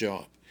took this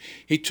job.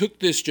 He took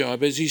this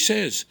job, as he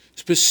says,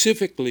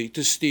 specifically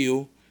to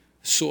steal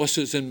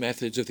sources and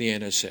methods of the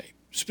NSA.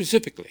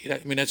 Specifically.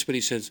 That's what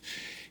he says.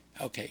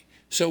 Okay.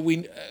 So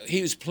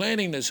he was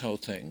planning this whole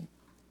thing,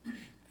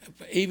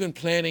 even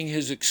planning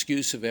his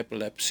excuse of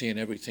epilepsy and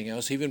everything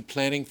else, even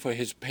planning for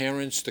his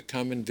parents to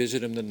come and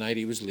visit him the night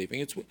he was leaving.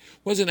 It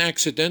wasn't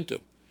accidental.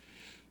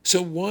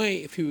 So why,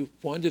 if he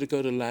wanted to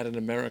go to Latin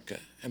America,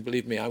 and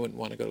believe me, I wouldn't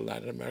want to go to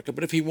Latin America,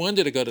 but if he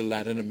wanted to go to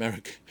Latin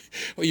America,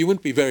 well, you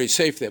wouldn't be very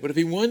safe there, but if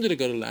he wanted to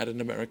go to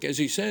Latin America, as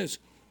he says,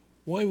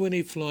 why wouldn't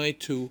he fly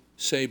to,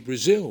 say,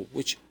 Brazil,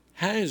 which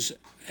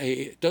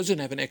doesn't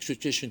have an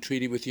extradition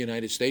treaty with the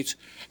United States,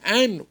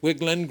 and where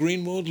Glenn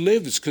Greenwald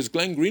lives, because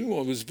Glenn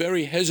Greenwald was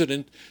very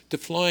hesitant to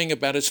flying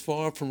about as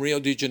far from Rio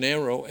de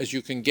Janeiro as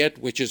you can get,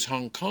 which is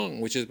Hong Kong,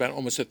 which is about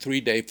almost a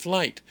 3-day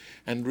flight.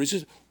 And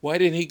why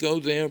didn't he go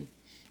there?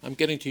 I'm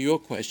getting to your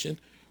question.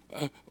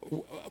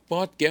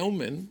 Bart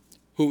Gellman,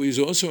 who he's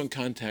also in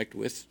contact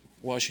with,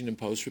 Washington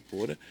Post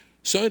reporter,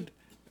 said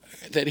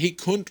that he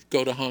couldn't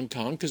go to Hong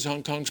Kong because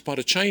Hong Kong's part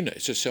of China.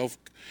 It's a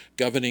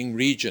self-governing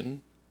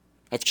region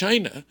of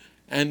China,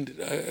 and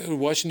the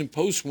Washington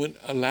Post wouldn't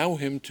allow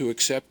him to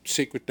accept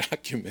secret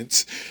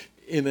documents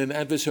in an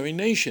adversary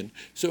nation.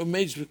 So it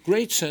made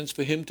great sense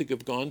for him to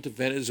have gone to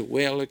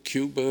Venezuela,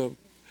 Cuba,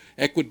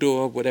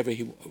 Ecuador,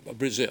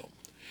 Brazil.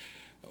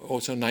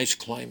 Also nice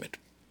climate.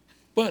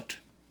 But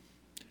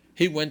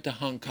he went to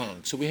Hong Kong.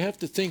 So we have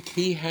to think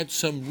he had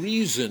some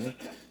reason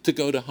to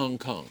go to Hong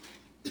Kong.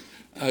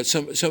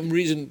 Some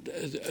reason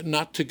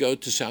not to go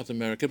to South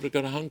America, but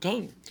go to Hong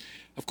Kong.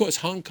 Of course,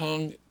 Hong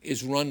Kong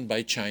is run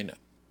by China.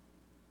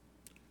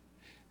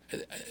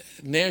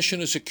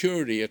 National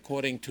security,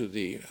 according to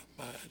the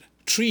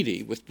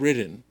treaty with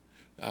Britain,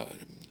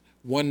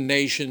 one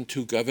nation,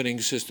 two governing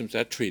systems,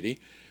 that treaty,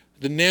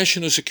 the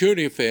national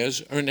security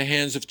affairs are in the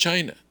hands of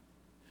China.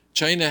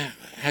 China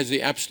has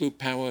the absolute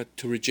power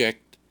to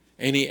reject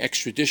any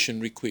extradition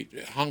request.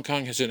 Hong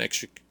Kong has an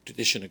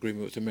extradition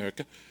agreement with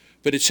America,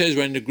 but it says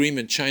right in the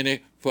agreement, China,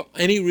 for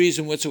any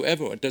reason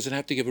whatsoever, it doesn't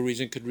have to give a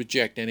reason, could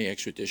reject any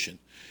extradition.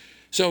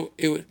 So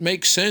it would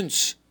make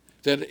sense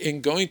that in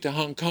going to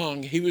Hong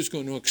Kong, he was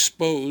going to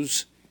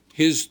expose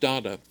his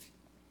data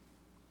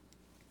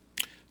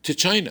to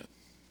China.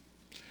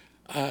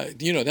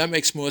 That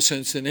makes more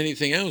sense than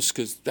anything else,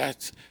 because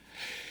that's...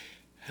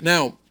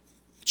 Now,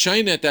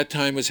 China at that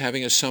time was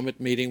having a summit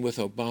meeting with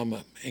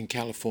Obama in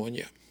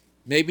California.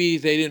 Maybe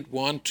they didn't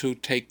want to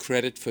take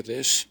credit for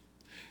this.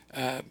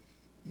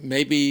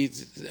 Maybe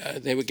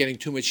they were getting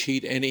too much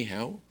heat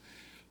anyhow.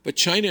 But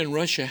China and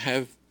Russia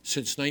have,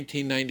 since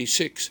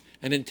 1996,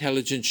 an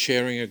intelligence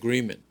sharing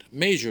agreement,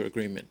 major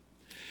agreement.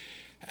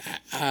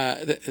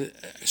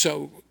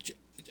 So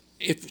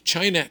if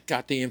China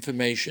got the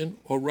information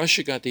or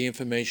Russia got the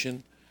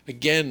information,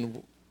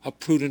 again, a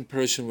prudent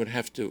person would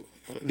have to,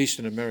 at least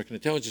in American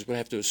intelligence, would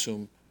have to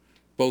assume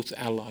both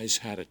allies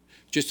had it.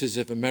 Just as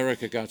if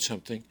America got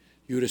something,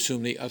 you would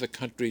assume the other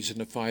countries in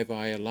the Five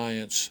Eye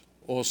Alliance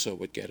also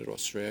would get it: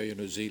 Australia,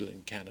 New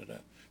Zealand,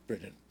 Canada,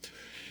 Britain.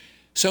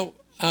 So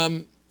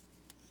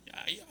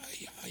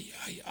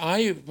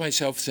I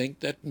myself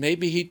think that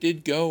maybe he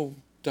did go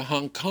to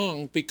Hong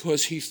Kong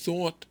because he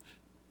thought,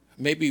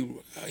 maybe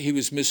he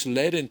was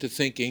misled into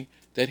thinking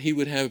that he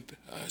would have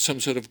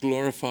some sort of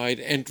glorified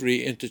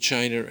entry into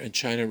China, and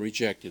China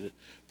rejected it.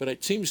 But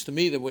it seems to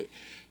me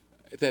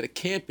that it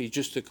can't be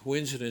just a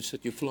coincidence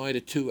that you fly to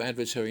two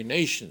adversary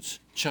nations,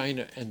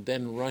 China and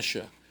then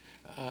Russia,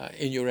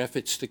 in your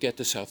efforts to get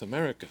to South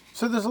America.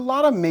 So there's a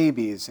lot of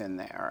maybes in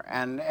there,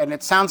 and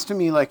it sounds to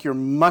me like you're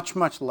much,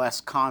 much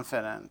less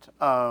confident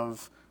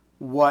of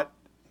what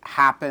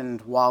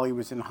happened while he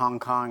was in Hong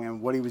Kong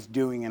and what he was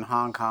doing in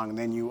Hong Kong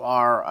than you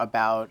are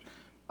about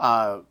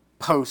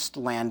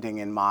post-landing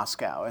in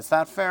Moscow. Is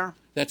that fair?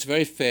 That's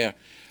very fair.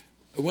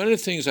 One of the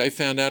things I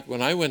found out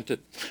when I went to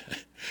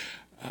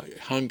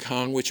Hong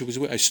Kong, which was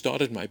where I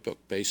started my book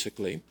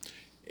basically,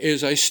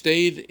 is I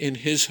stayed in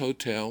his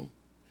hotel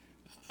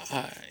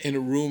in a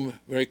room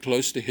very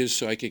close to his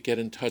so I could get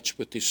in touch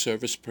with the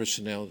service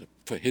personnel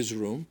for his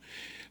room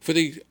for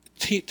the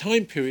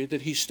time period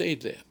that he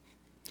stayed there.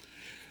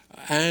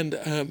 And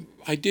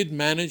I did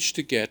manage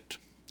to get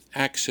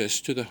access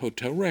to the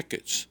hotel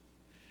records.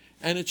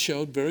 and it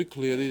showed very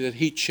clearly that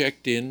he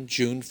checked in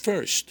June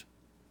 1st.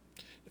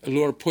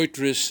 Laura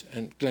Poitras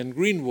and Glenn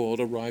Greenwald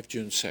arrived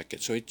June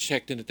 2nd, so he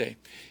checked in a day.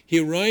 He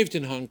arrived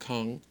in Hong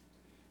Kong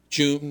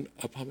May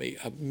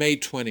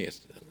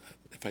 20th.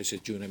 If I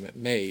said June, I meant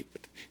May,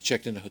 but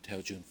checked in the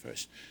hotel June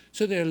 1st.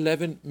 So there are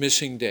 11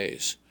 missing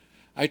days.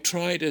 I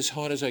tried as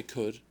hard as I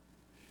could.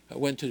 I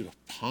went to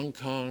Hong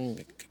Kong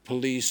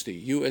police, the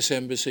U.S.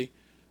 Embassy.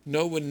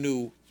 No one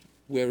knew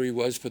where he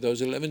was for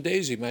those 11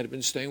 days. He might have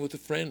been staying with a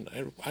friend.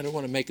 I don't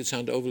want to make it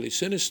sound overly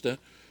sinister,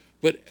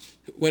 but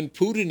when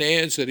Putin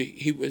adds that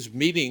he was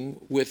meeting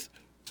with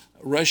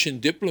Russian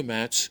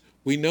diplomats,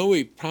 we know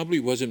he probably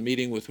wasn't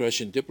meeting with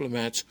Russian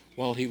diplomats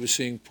while he was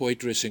seeing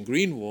Poitras and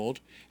Greenwald.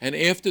 And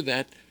after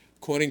that,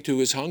 according to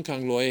his Hong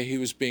Kong lawyer, he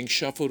was being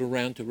shuffled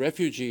around to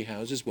refugee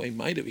houses. Well, he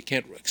might have. He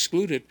can't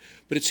exclude it.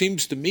 But it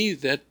seems to me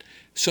that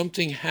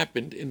something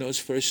happened in those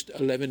first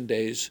 11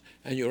 days.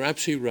 And you're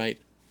absolutely right.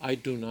 I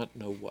do not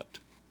know what.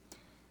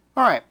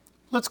 All right.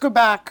 Let's go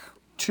back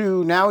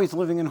to now he's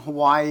living in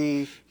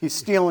Hawaii. He's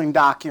stealing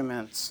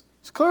documents.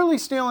 He's clearly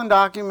stealing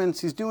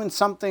documents. He's doing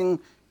something.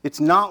 It's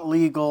not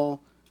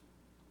legal.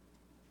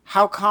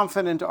 How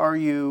confident are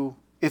you,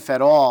 if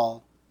at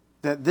all,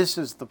 that this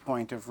is the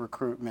point of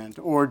recruitment?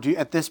 Or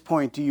at this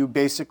point, do you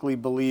basically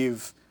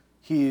believe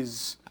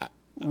he's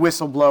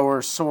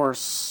whistleblower,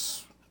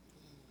 source?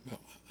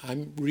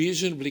 I'm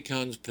reasonably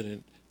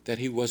confident that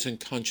he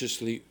wasn't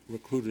consciously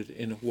recruited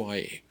in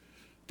Hawaii.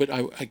 But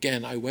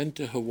I went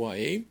to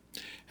Hawaii,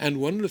 and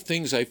one of the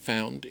things I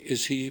found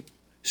is he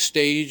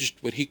staged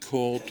what he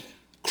called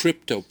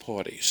crypto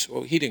parties.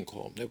 Well, he didn't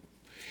call them.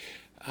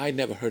 I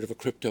never heard of a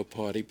crypto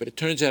party, but it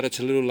turns out it's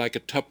a little like a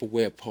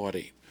Tupperware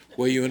party,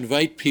 where you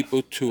invite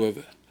people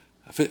to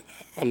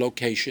a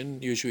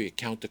location, usually a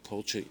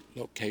counterculture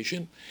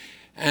location,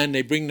 and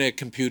they bring their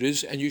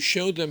computers, and you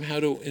show them how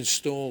to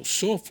install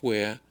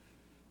software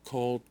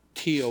called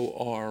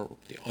TOR,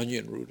 the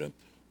onion router,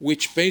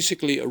 which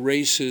basically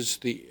erases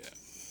the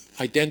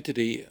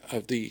identity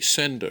of the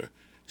sender,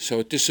 so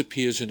it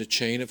disappears in a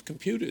chain of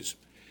computers.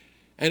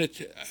 And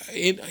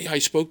I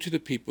spoke to the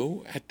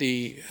people at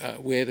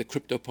where the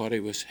crypto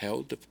party was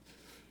held,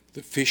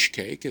 the fish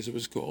cake, as it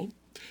was called.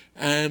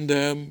 And,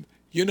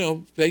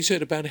 they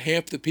said about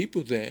half the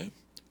people there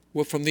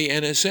were from the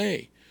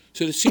NSA.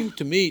 So it seemed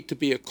to me to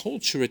be a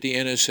culture at the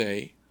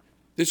NSA.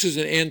 This is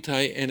an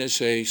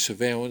anti-NSA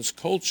surveillance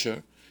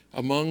culture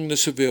among the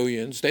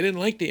civilians. They didn't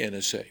like the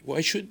NSA.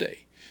 Why should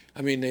they?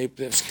 I mean,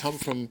 they've come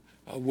from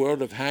a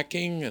world of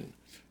hacking, and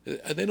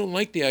they don't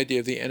like the idea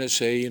of the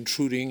NSA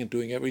intruding and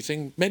doing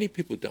everything. Many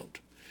people don't.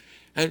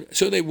 And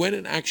so they went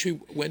and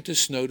actually went to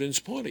Snowden's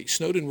party.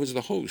 Snowden was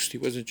the host. He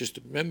wasn't just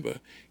a member.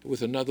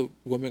 With another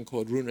woman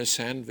called Runa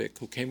Sandvik,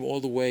 who came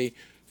all the way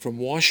from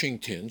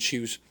Washington. She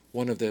was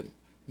one of the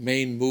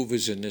main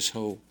movers in this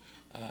whole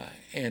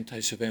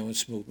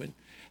anti-surveillance movement.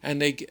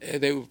 And they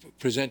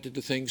presented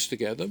the things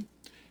together.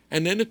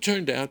 And then it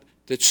turned out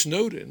that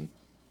Snowden,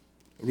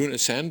 Runa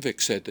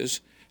Sandvik said this,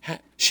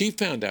 she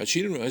found out,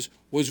 she didn't realize,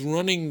 was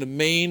running the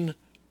main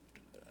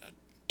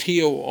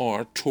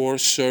Tor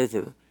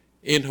server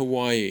in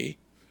Hawaii.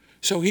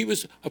 So he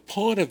was a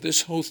part of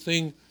this whole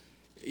thing.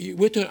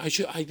 I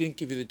didn't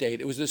give you the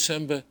date. It was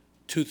December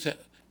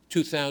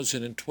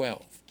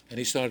 2012. And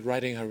he started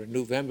writing her in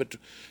November.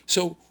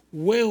 So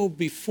well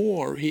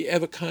before he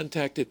ever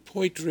contacted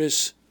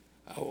Poitras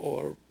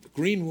or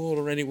Greenwald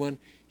or anyone,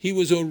 he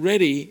was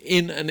already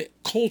in a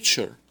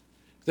culture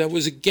that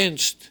was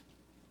against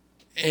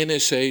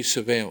NSA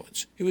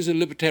surveillance. He was a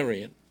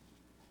libertarian.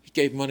 He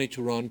gave money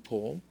to Ron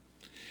Paul.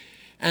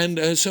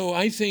 And so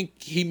I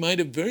think he might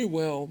have very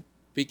well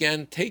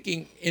began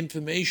taking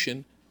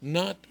information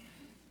not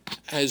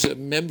as a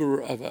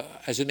member of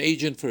as an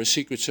agent for a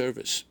secret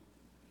service,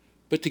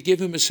 but to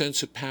give him a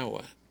sense of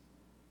power.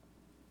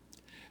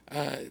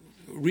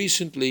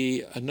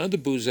 Recently, another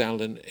Booz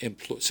Allen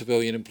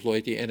civilian employee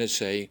at the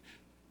NSA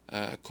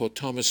called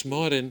Thomas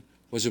Martin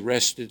was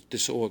arrested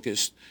this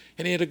August,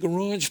 and he had a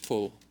garage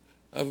full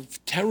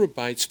of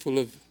terabytes full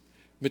of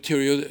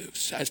material.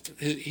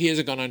 He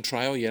hasn't gone on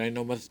trial yet. I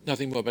know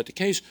nothing more about the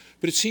case,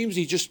 but it seems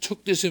he just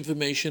took this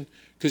information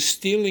because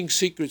stealing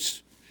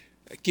secrets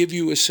give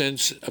you a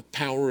sense of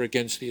power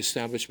against the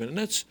establishment. And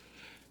that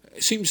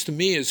seems to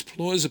me as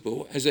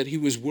plausible as that he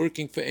was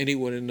working for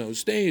anyone in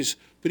those days,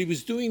 but he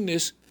was doing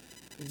this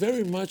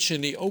very much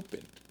in the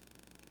open.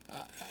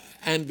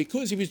 And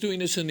because he was doing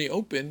this in the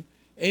open,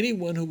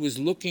 anyone who was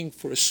looking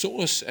for a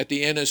source at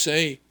the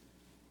NSA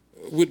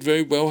would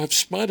very well have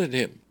spotted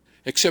him.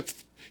 Except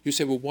you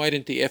say, well, why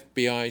didn't the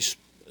FBI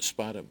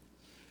spot him?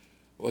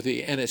 Or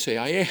the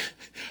NSA?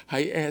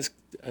 I asked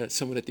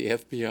someone at the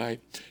FBI,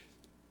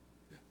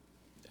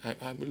 I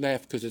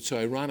laughed because it's so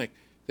ironic.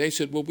 They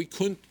said, well, we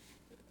couldn't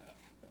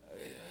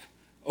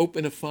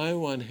open a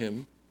file on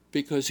him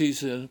because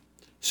he's a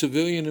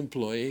civilian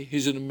employee,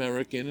 he's an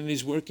American, and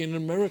he's working in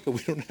America.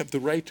 We don't have the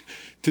right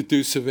to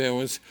do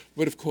surveillance.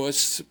 But of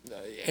course,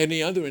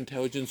 any other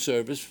intelligence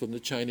service, from the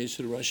Chinese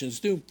to the Russians,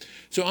 do.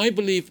 So I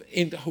believe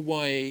in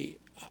Hawaii,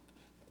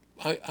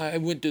 I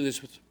wouldn't do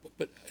this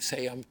but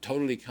say I'm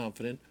totally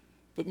confident.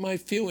 But my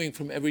feeling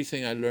from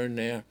everything I learned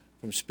there,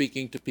 from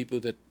speaking to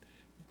people that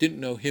didn't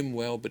know him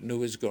well but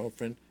knew his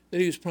girlfriend, that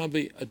he was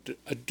probably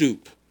a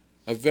dupe,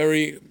 a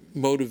very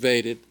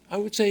motivated, I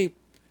would say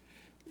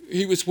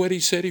he was what he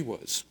said he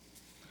was.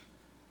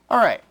 All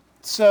right.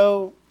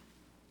 So,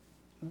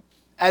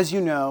 as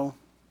you know,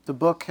 the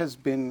book has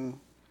been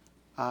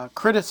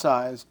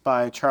criticized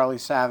by Charlie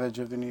Savage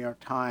of the New York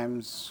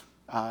Times,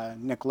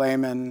 Nick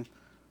Lehman,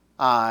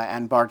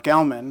 and Bart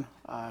Gellman,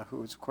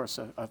 who is, of course,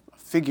 a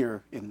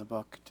figure in the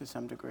book to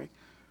some degree,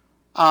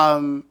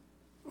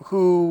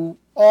 who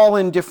all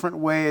in different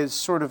ways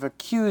sort of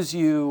accuse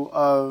you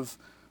of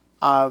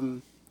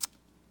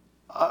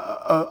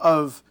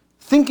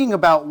thinking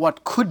about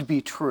what could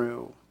be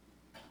true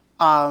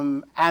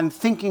and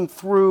thinking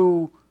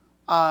through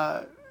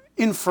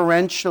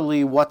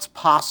inferentially what's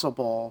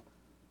possible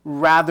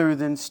rather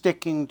than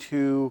sticking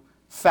to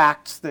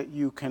facts that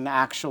you can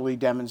actually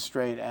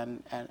demonstrate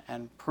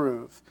and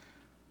prove.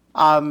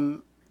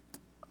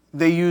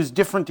 They use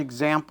different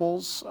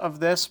examples of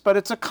this, but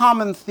it's a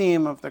common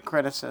theme of the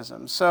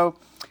criticism. So,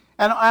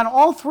 and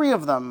all three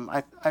of them,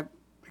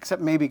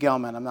 except maybe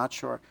Gellman, I'm not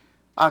sure,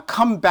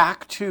 come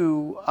back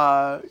to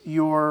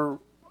your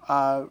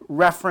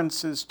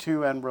references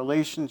to and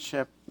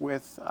relationship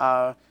with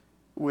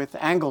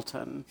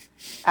Angleton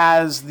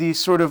as the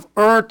sort of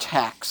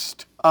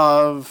text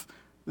of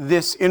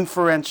this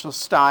inferential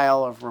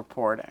style of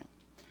reporting.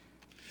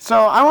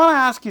 So I want to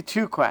ask you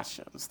two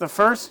questions. The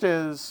first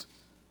is,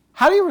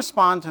 how do you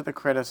respond to the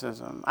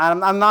criticism?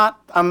 I'm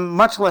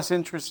much less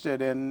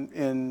interested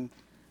in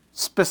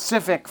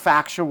specific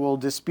factual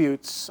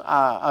disputes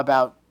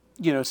about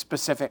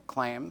specific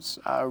claims.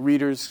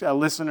 Readers,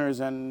 listeners,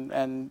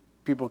 and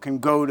people can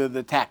go to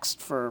the text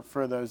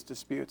for those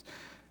disputes.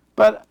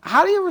 But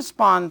how do you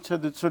respond to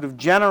the sort of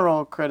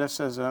general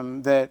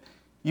criticism that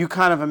you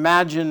kind of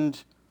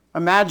imagined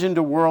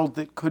a world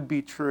that could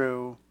be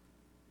true,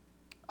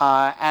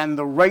 and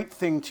the right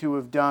thing to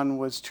have done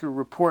was to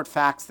report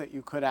facts that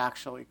you could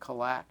actually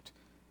collect,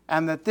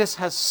 and that this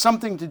has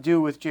something to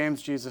do with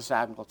James Jesus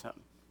Angleton?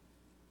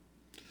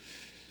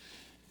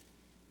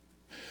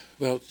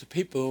 Well, the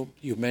people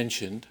you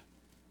mentioned,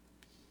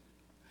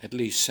 at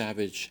least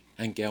Savage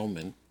and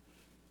Gellman,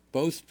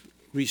 both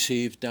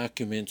received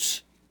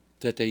documents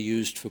that they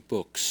used for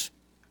books.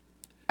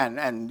 And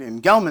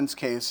in Gellman's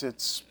case,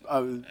 it's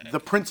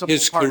the principal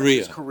part of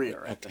his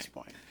career at this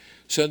point.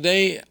 So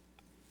they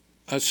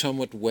are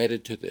somewhat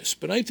wedded to this.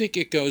 But I think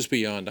it goes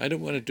beyond. I don't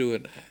want to do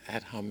an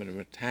ad hominem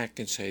attack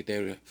and say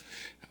they're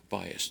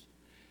biased.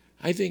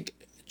 I think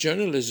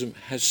journalism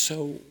has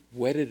so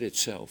wedded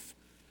itself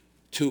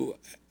to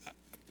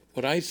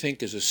what I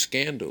think is a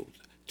scandal,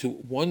 to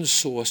one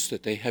source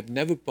that they have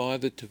never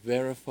bothered to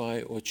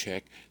verify or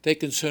check. They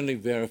can certainly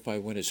verify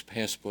when his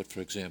passport, for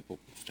example,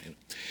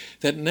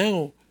 that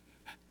now,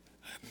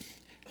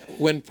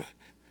 when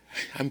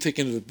I'm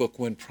thinking of the book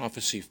When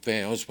Prophecy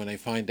Fails, when they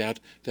find out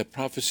that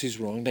prophecy's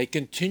wrong, they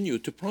continue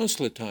to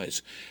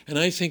proselytize. And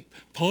I think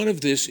part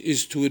of this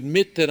is to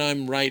admit that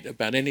I'm right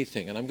about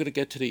anything, and I'm going to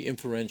get to the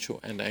inferential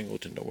and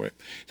Angleton, don't worry,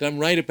 that I'm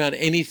right about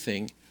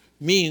anything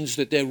means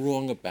that they're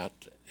wrong about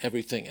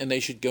everything, and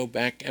they should go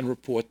back and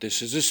report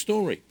this as a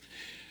story.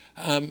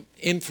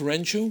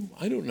 Inferential,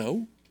 I don't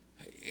know.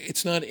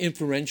 It's not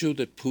inferential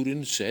that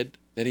Putin said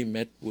that he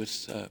met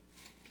with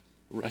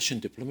Russian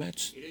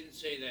diplomats. He didn't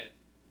say that.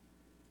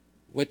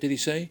 What did he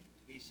say?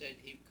 He said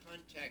he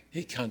contacted.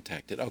 He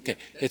contacted. Okay,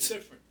 That's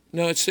different.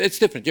 No, it's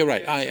different. You're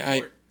right.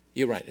 Yeah,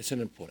 You're right. It's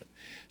an important.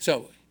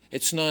 So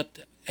it's not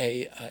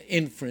a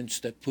inference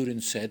that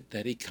Putin said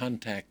that he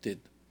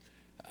contacted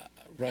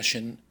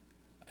Russian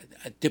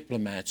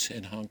diplomats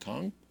in Hong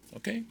Kong.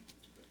 Okay,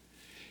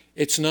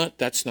 it's not.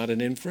 That's not an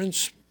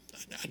inference.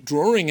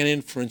 Drawing an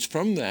inference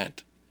from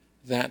that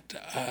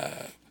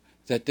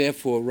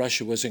therefore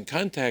Russia was in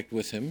contact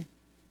with him,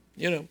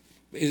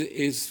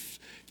 is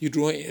you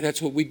draw.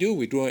 That's what we do.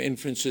 We draw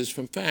inferences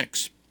from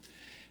facts.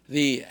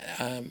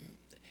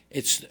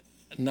 It's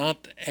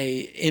not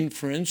a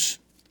inference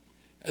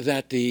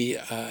that the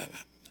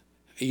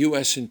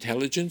U.S.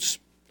 intelligence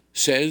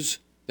says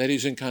that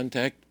he's in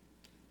contact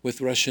with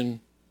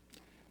Russian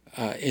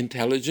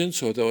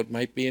intelligence, although it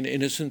might be an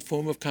innocent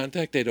form of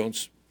contact. They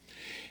don't.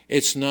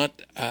 It's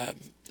not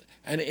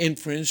an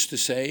inference to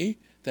say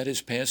that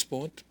his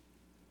passport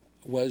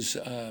was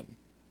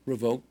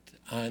revoked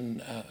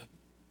on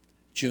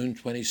June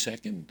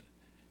 22nd.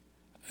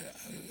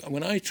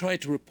 When I try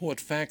to report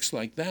facts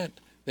like that,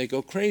 they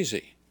go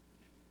crazy.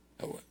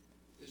 Is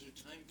there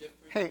time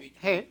difference?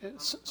 Hey,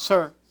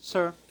 sir.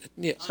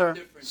 Yeah. Sir.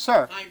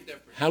 Time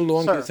difference. How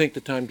long do you Sir. think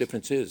the time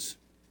difference is?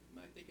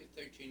 I think it's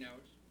 13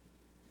 hours.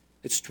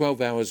 It's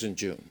 12 hours in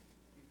June.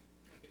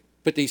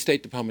 But the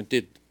State Department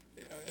did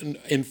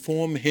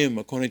inform him,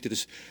 according to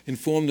this,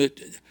 inform the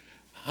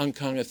Hong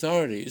Kong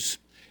authorities.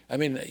 I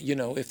mean,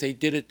 if they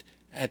did it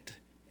at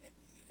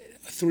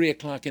 3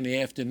 o'clock in the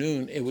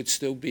afternoon, it would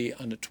still be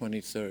on the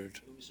 23rd.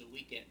 It was a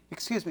weekend.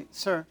 Excuse me,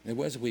 sir. It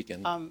was a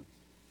weekend.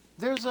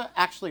 There's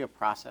actually a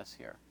process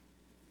here.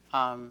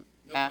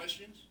 No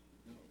questions?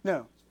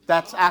 No,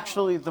 that's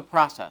actually the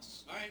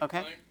process. All right,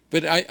 Okay? fine.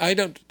 But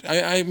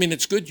I mean,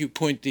 it's good you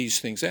point these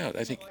things out.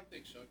 I think, I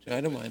think so, too.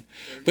 I don't mind.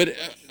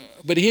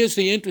 But here's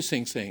the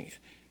interesting thing.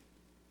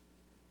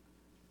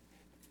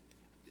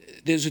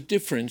 There's a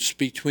difference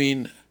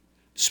between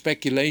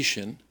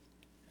speculation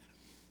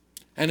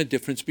and a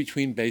difference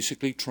between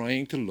basically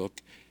trying to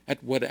look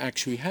at what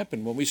actually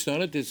happened. When we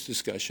started this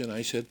discussion,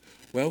 I said,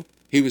 well,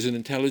 he was an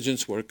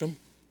intelligence worker.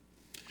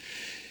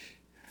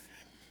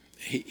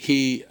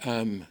 He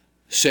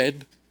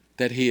said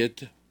that he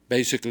had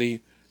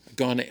basically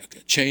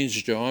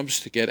changed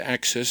jobs to get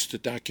access to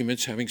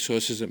documents having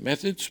sources and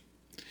methods.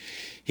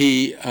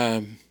 He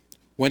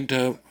went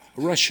to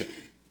Russia.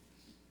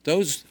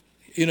 Those,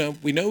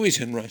 we know he's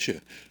in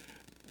Russia.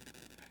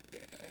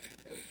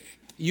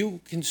 You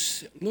can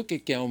look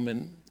at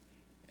Gelman,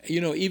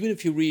 even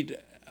if you read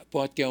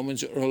Bart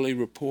Gelman's early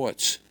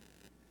reports,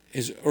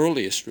 his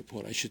earliest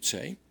report, I should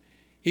say,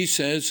 he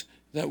says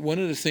that one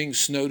of the things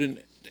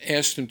Snowden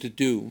asked him to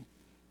do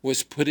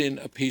was put in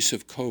a piece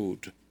of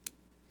code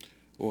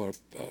or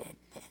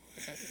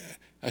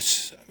a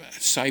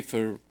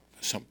cipher,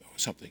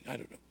 something, I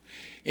don't know,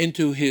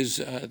 into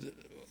his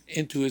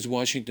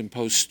Washington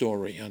Post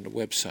story on the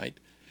website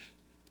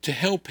to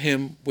help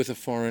him with a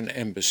foreign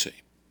embassy.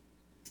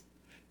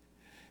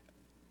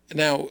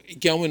 Now,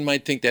 Gelman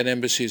might think that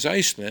embassy is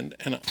Iceland,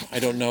 and I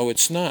don't know,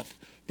 it's not.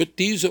 But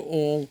these are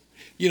all,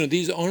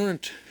 these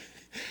aren't,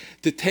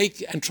 to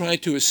take and try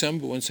to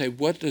assemble and say,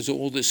 what does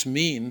all this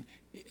mean,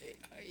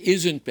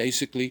 isn't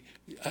basically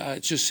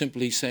just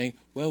simply saying,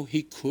 well,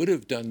 he could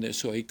have done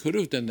this or he could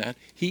have done that.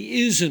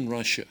 He is in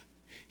Russia.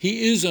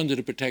 He is under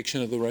the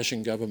protection of the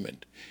Russian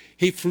government.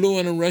 He flew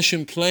on a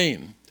Russian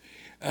plane.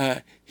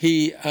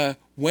 He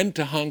went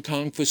to Hong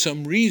Kong for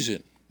some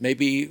reason.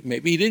 Maybe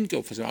he didn't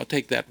go for some. I'll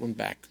take that one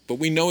back. But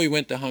we know he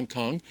went to Hong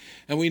Kong,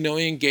 and we know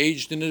he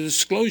engaged in a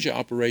disclosure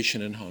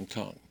operation in Hong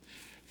Kong.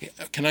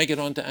 Can I get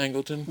on to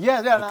Angleton? Yeah.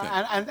 Okay.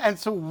 And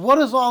so what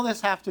does all this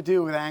have to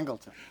do with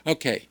Angleton?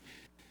 Okay.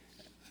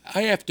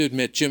 I have to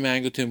admit, Jim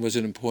Angleton was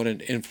an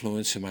important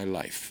influence in my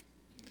life.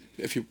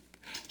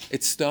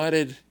 It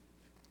started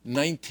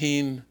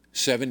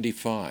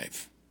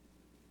 1975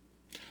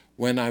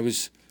 when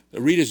the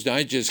Reader's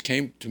Digest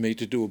came to me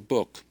to do a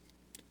book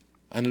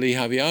on Lee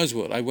Harvey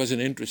Oswald. I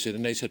wasn't interested,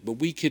 and they said, but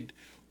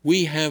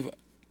we have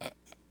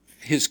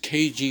his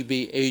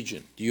KGB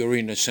agent,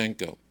 Yuri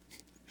Nasenko.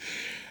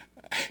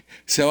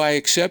 So I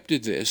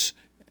accepted this,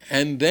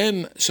 and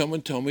then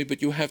someone told me,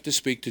 but you have to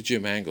speak to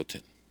Jim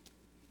Angleton.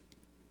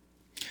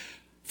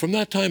 From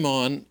that time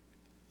on,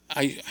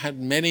 I had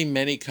many,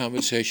 many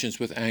conversations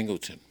with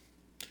Angleton.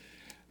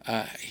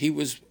 He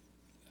was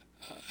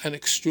an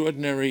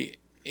extraordinary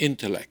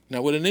intellect.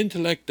 Now, what an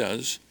intellect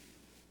does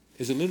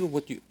is a little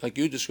like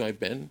you described,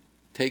 Ben,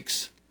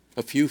 takes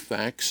a few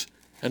facts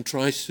and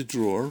tries to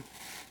draw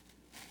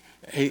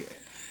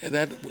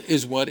that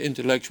is what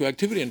intellectual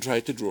activity, and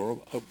tries to draw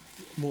a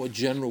more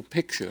general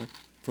picture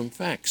from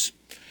facts.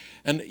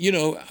 And,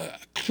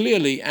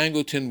 clearly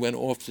Angleton went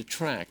off the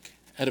track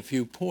at a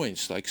few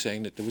points, like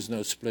saying that there was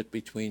no split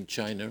between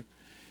China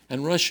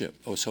and Russia,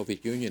 or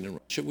Soviet Union and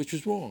Russia, which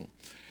was wrong.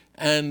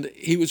 And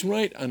he was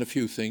right on a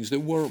few things. There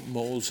were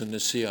moles in the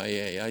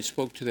CIA. I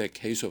spoke to their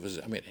case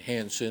officers,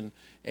 Hansen,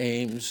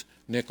 Ames,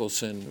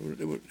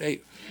 Nicholson.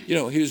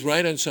 He was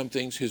right on some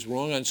things, he was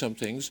wrong on some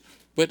things,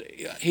 but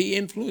he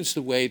influenced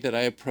the way that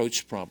I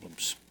approached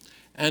problems.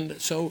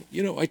 And so,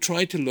 I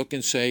tried to look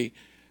and say,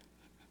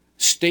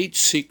 state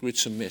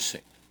secrets are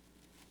missing.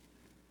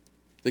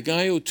 The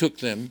guy who took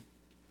them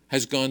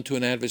has gone to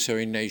an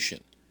adversary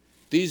nation.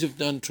 These have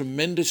done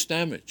tremendous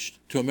damage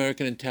to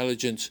American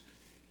intelligence,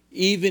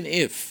 even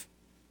if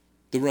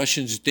the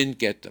Russians didn't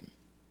get them,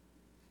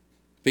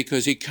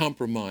 because he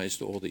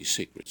compromised all these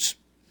secrets,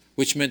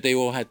 which meant they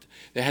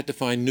had to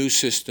find new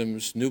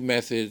systems, new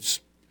methods,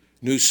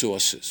 new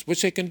sources,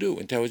 which they can do.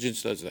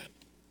 Intelligence does that.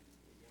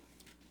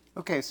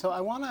 Okay, so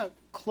I want to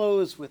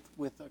close with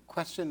a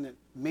question that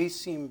may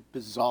seem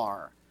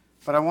bizarre,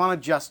 but I want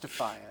to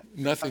justify it.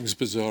 Nothing's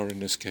bizarre in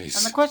this case.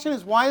 And the question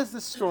is, why is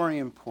this story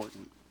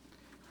important?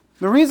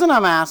 The reason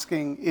I'm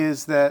asking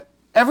is that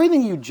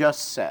everything you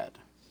just said,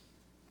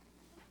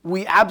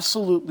 we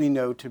absolutely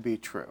know to be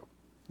true.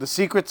 The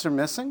secrets are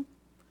missing.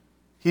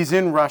 He's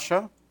in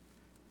Russia.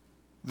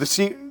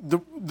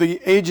 The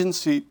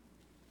agency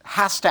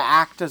has to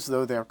act as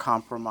though they're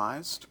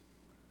compromised,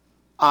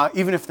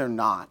 even if they're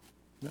not.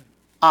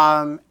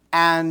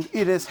 And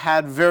it has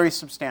had very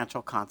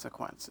substantial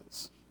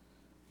consequences.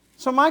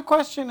 So my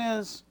question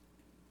is,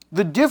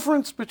 the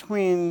difference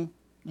between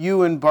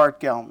you and Bart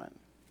Gelman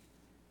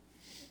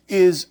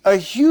is a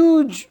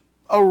huge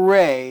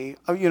array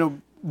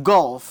of,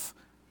 gulf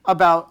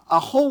about a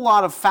whole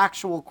lot of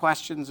factual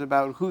questions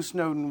about who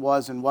Snowden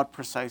was and what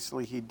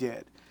precisely he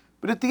did.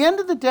 But at the end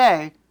of the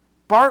day,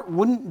 Bart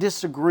wouldn't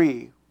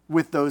disagree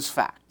with those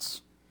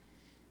facts.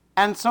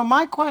 And so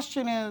my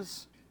question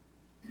is,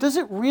 does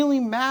it really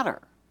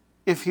matter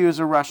if he was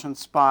a Russian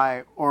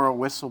spy or a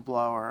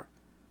whistleblower?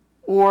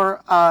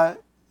 Or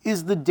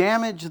is the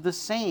damage the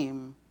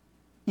same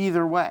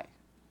either way?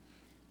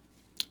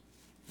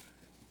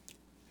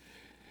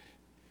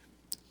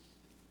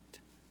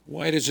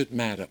 Why does it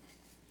matter?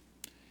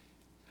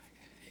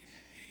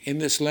 In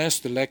this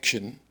last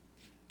election,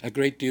 a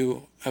great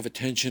deal of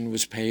attention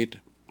was paid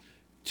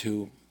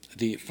to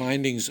the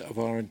findings of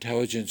our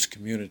intelligence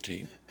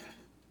community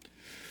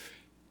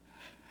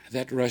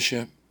that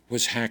Russia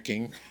was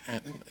hacking,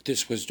 and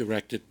this was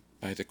directed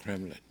by the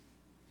Kremlin.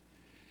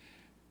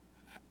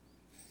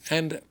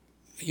 And,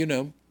 you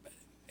know,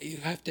 you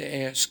have to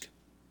ask,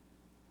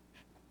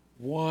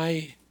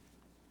 why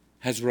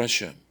has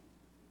Russia,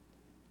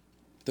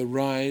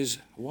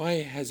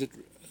 why has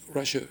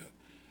Russia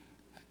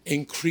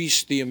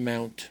increased the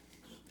amount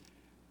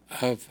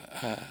of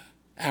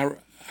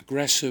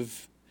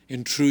aggressive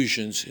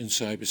intrusions in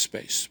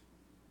cyberspace?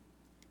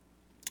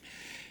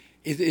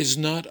 It is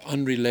not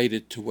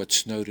unrelated to what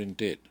Snowden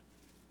did,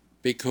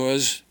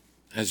 because,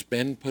 as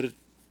Ben put it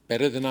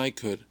better than I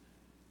could,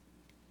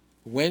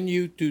 when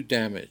you do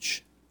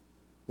damage,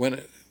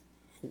 when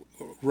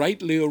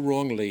rightly or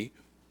wrongly,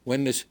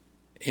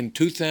 in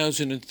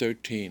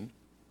 2013,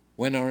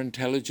 when our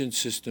intelligence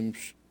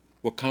systems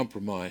were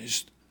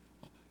compromised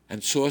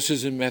and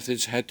sources and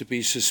methods had to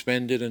be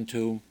suspended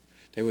until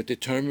they were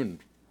determined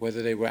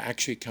whether they were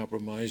actually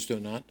compromised or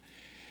not,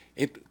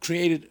 it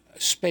created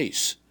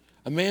space.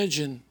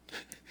 Imagine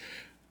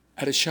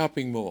at a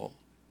shopping mall,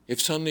 if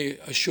suddenly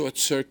a short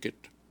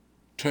circuit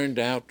turned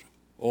out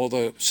all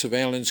the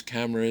surveillance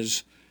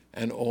cameras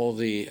and all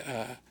the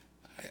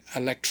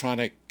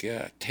electronic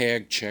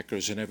tag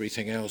checkers and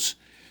everything else,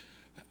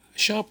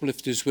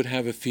 shoplifters would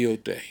have a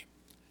field day.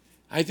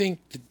 I think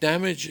the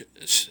damage,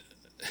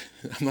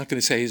 I'm not going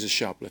to say he's a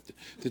shoplifter,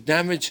 the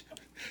damage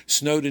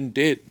Snowden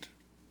did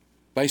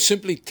by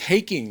simply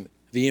taking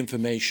the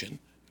information,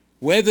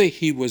 whether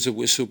he was a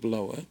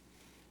whistleblower,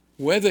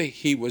 whether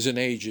he was an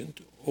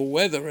agent, or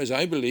whether, as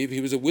I believe,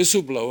 he was a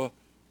whistleblower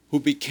who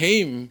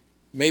became,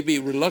 maybe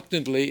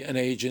reluctantly, an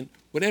agent,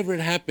 whatever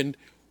had happened,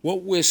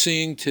 what we're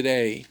seeing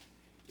today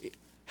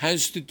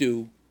has to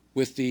do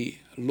with the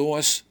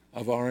loss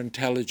of our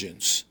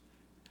intelligence.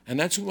 And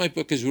that's what my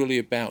book is really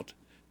about,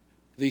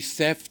 the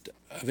theft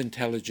of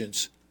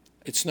intelligence.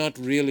 It's not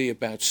really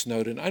about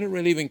Snowden. I don't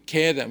really even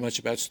care that much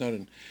about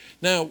Snowden.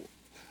 Now,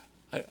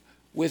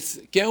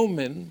 with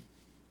Gelman,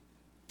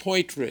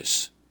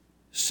 Poitras,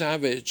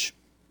 Savage,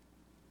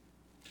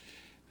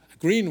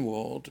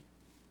 Greenwald,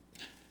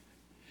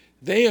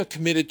 they are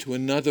committed to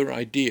another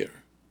idea,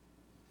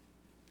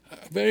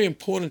 a very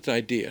important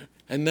idea,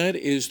 and that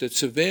is that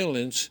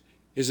surveillance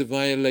is a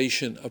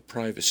violation of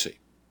privacy.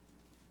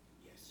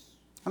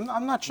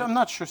 I'm not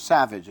sure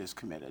Savage is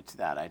committed to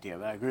that idea,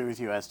 but I agree with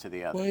you as to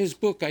the other. Well, his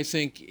book, I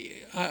think,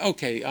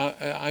 okay,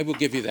 I will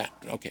give you that.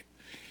 Okay.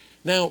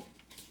 Now,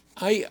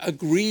 I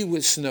agree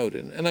with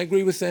Snowden, and I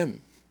agree with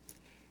them,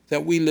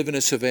 that we live in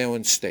a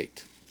surveillance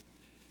state.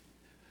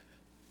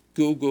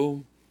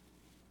 Google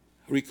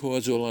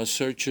records all our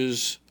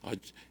searches,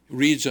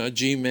 reads our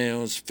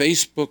Gmails,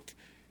 Facebook,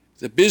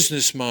 the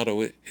business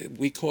model,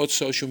 we call it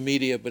social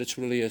media, but it's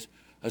really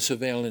a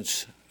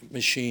surveillance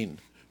machine.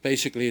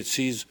 Basically, it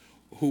sees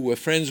who we're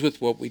friends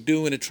with, what we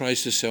do, and it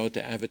tries to sell it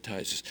to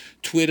advertisers.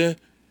 Twitter,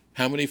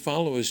 how many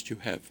followers do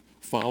you have?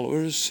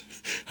 Followers?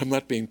 I'm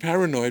not being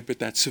paranoid, but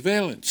that's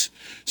surveillance.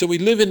 So we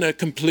live in a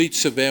complete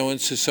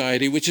surveillance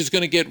society, which is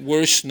going to get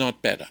worse,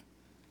 not better.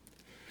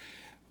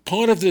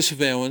 Part of the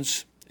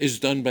surveillance is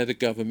done by the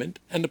government,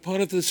 and the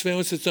part of the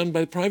surveillance that's done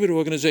by private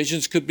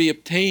organizations could be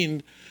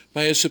obtained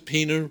by a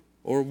subpoena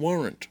or a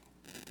warrant,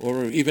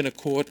 or even a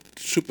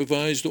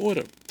court-supervised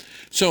order.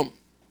 So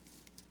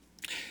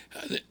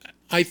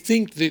I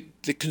think that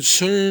the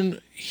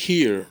concern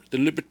here, the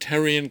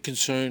libertarian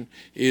concern,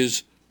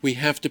 is we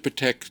have to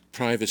protect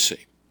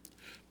privacy.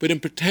 But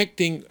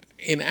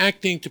in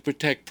acting to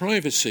protect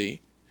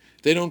privacy,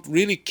 they don't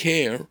really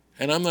care,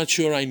 and I'm not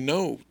sure I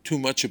know too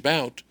much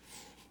about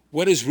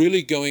what is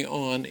really going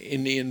on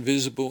in the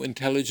invisible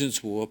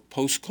intelligence war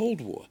post-Cold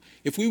War.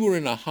 If we were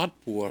in a hot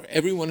war,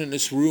 everyone in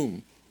this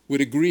room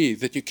would agree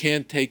that you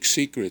can't take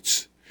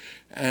secrets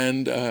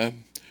and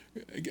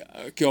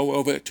go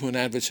over to an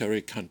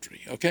adversary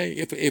country, okay?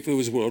 If it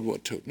was World War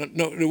II.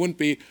 No, there wouldn't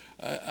be,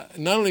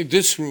 not only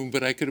this room,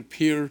 but I could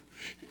appear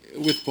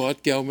with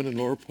Bart Gelman and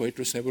Laura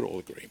Poitras, they would all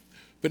agree.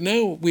 But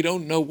now we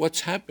don't know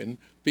what's happened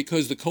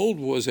because the Cold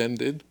War's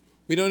ended.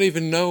 We don't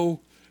even know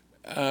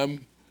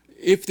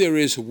if there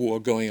is a war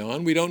going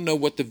on. We don't know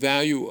what the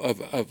value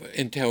of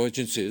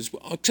intelligence is,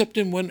 except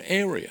in one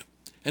area,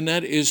 and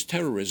that is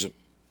terrorism.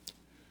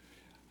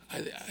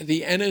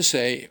 The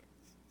NSA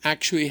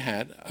actually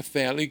had a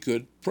fairly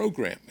good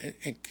program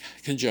in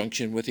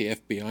conjunction with the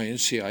FBI and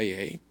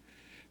CIA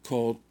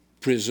called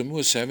PRISM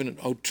or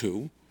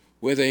 702,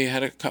 where they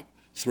had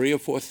 3,000 or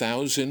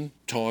 4,000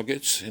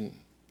 targets,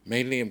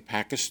 mainly in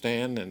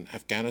Pakistan and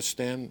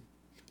Afghanistan,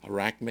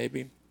 Iraq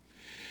maybe.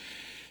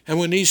 And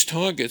when these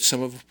targets,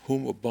 some of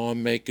whom were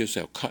bomb makers,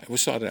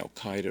 was not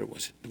Al-Qaeda,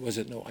 was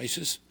it no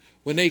ISIS?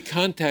 When they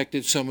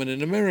contacted someone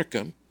in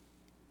America,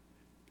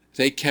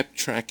 they kept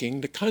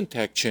tracking the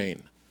contact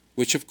chain,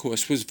 which of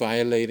course was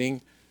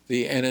violating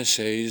the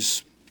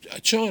NSA's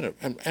charter.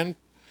 And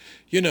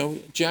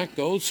Jack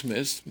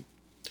Goldsmith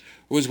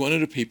was one of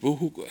the people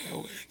who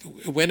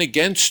went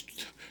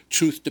against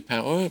truth to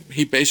power.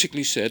 He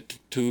basically said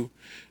to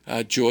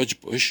George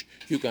Bush,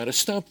 "You got to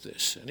stop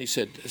this." And he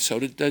said, so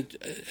did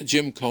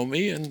Jim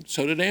Comey, and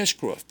so did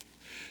Ashcroft.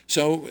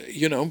 So,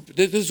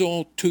 this is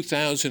all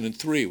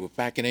 2003. We're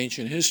back in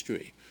ancient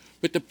history.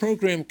 But the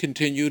program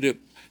continued.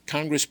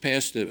 Congress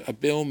passed a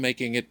bill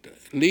making it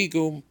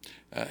legal,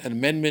 an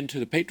amendment to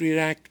the Patriot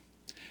Act.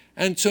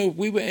 And so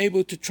we were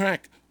able to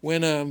track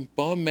when a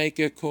bomb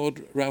maker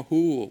called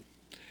Rahul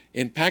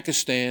in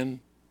Pakistan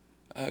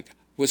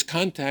was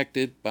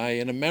contacted by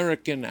an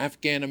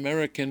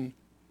Afghan-American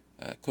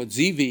called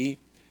Zivi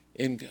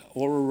in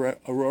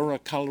Aurora,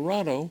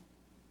 Colorado.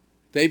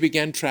 They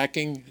began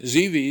tracking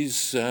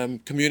Zivi's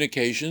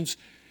communications.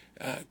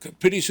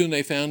 Pretty soon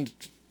they found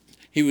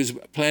he was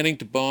planning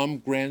to bomb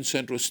Grand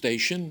Central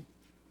Station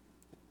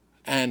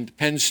and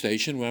Penn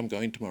Station, where I'm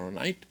going tomorrow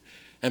night,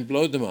 and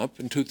blow them up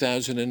in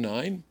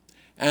 2009.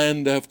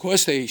 And of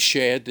course they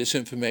shared this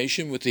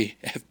information with the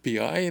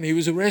FBI, and he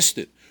was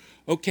arrested.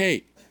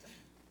 Okay,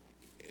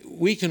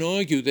 we can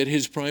argue that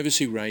his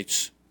privacy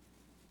rights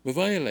were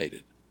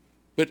violated,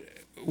 but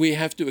we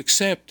have to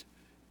accept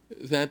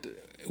that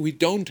we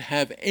don't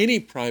have any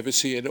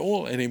privacy at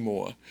all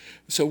anymore.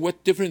 So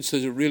what difference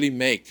does it really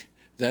make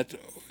that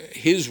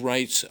his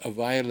rights are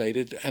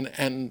violated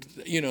and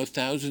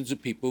thousands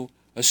of people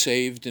are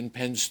saved in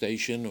Penn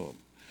Station or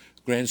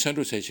Grand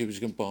Central Station? He was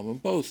going to bomb them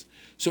both.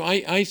 So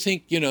I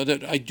think,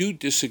 that I do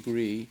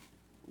disagree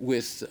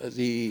with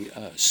the,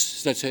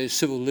 let's say,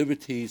 civil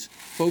liberties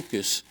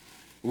focus,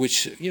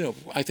 which,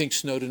 I think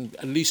Snowden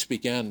at least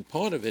began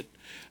part of it.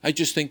 I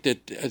just think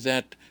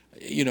that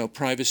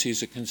privacy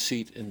is a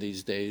conceit in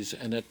these days,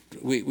 and that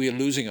we are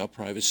losing our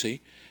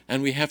privacy,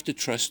 and we have to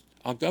trust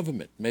our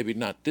government. Maybe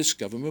not this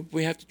government, but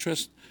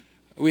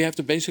we have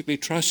to basically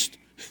trust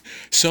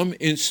some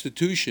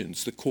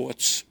institutions, the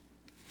courts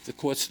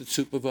that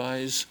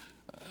supervise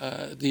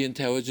the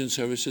intelligence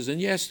services.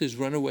 And yes, there's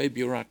runaway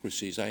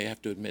bureaucracies, I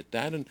have to admit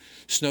that, and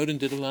Snowden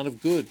did a lot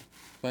of good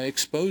by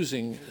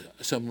exposing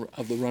some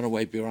of the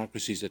runaway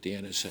bureaucracies at the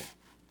NSA.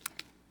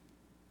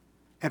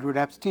 Edward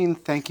Epstein,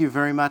 thank you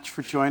very much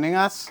for joining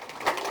us.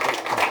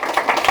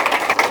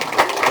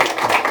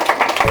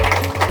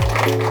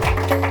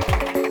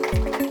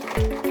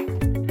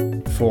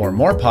 For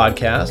more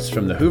podcasts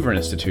from the Hoover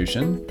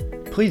Institution,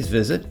 please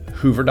visit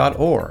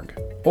hoover.org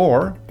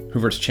or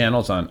Hoover's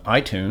channels on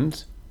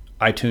iTunes,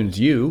 iTunes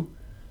U,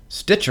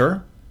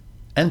 Stitcher,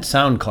 and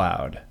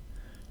SoundCloud.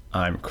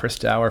 I'm Chris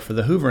Dower for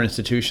the Hoover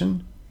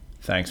Institution.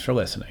 Thanks for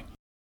listening.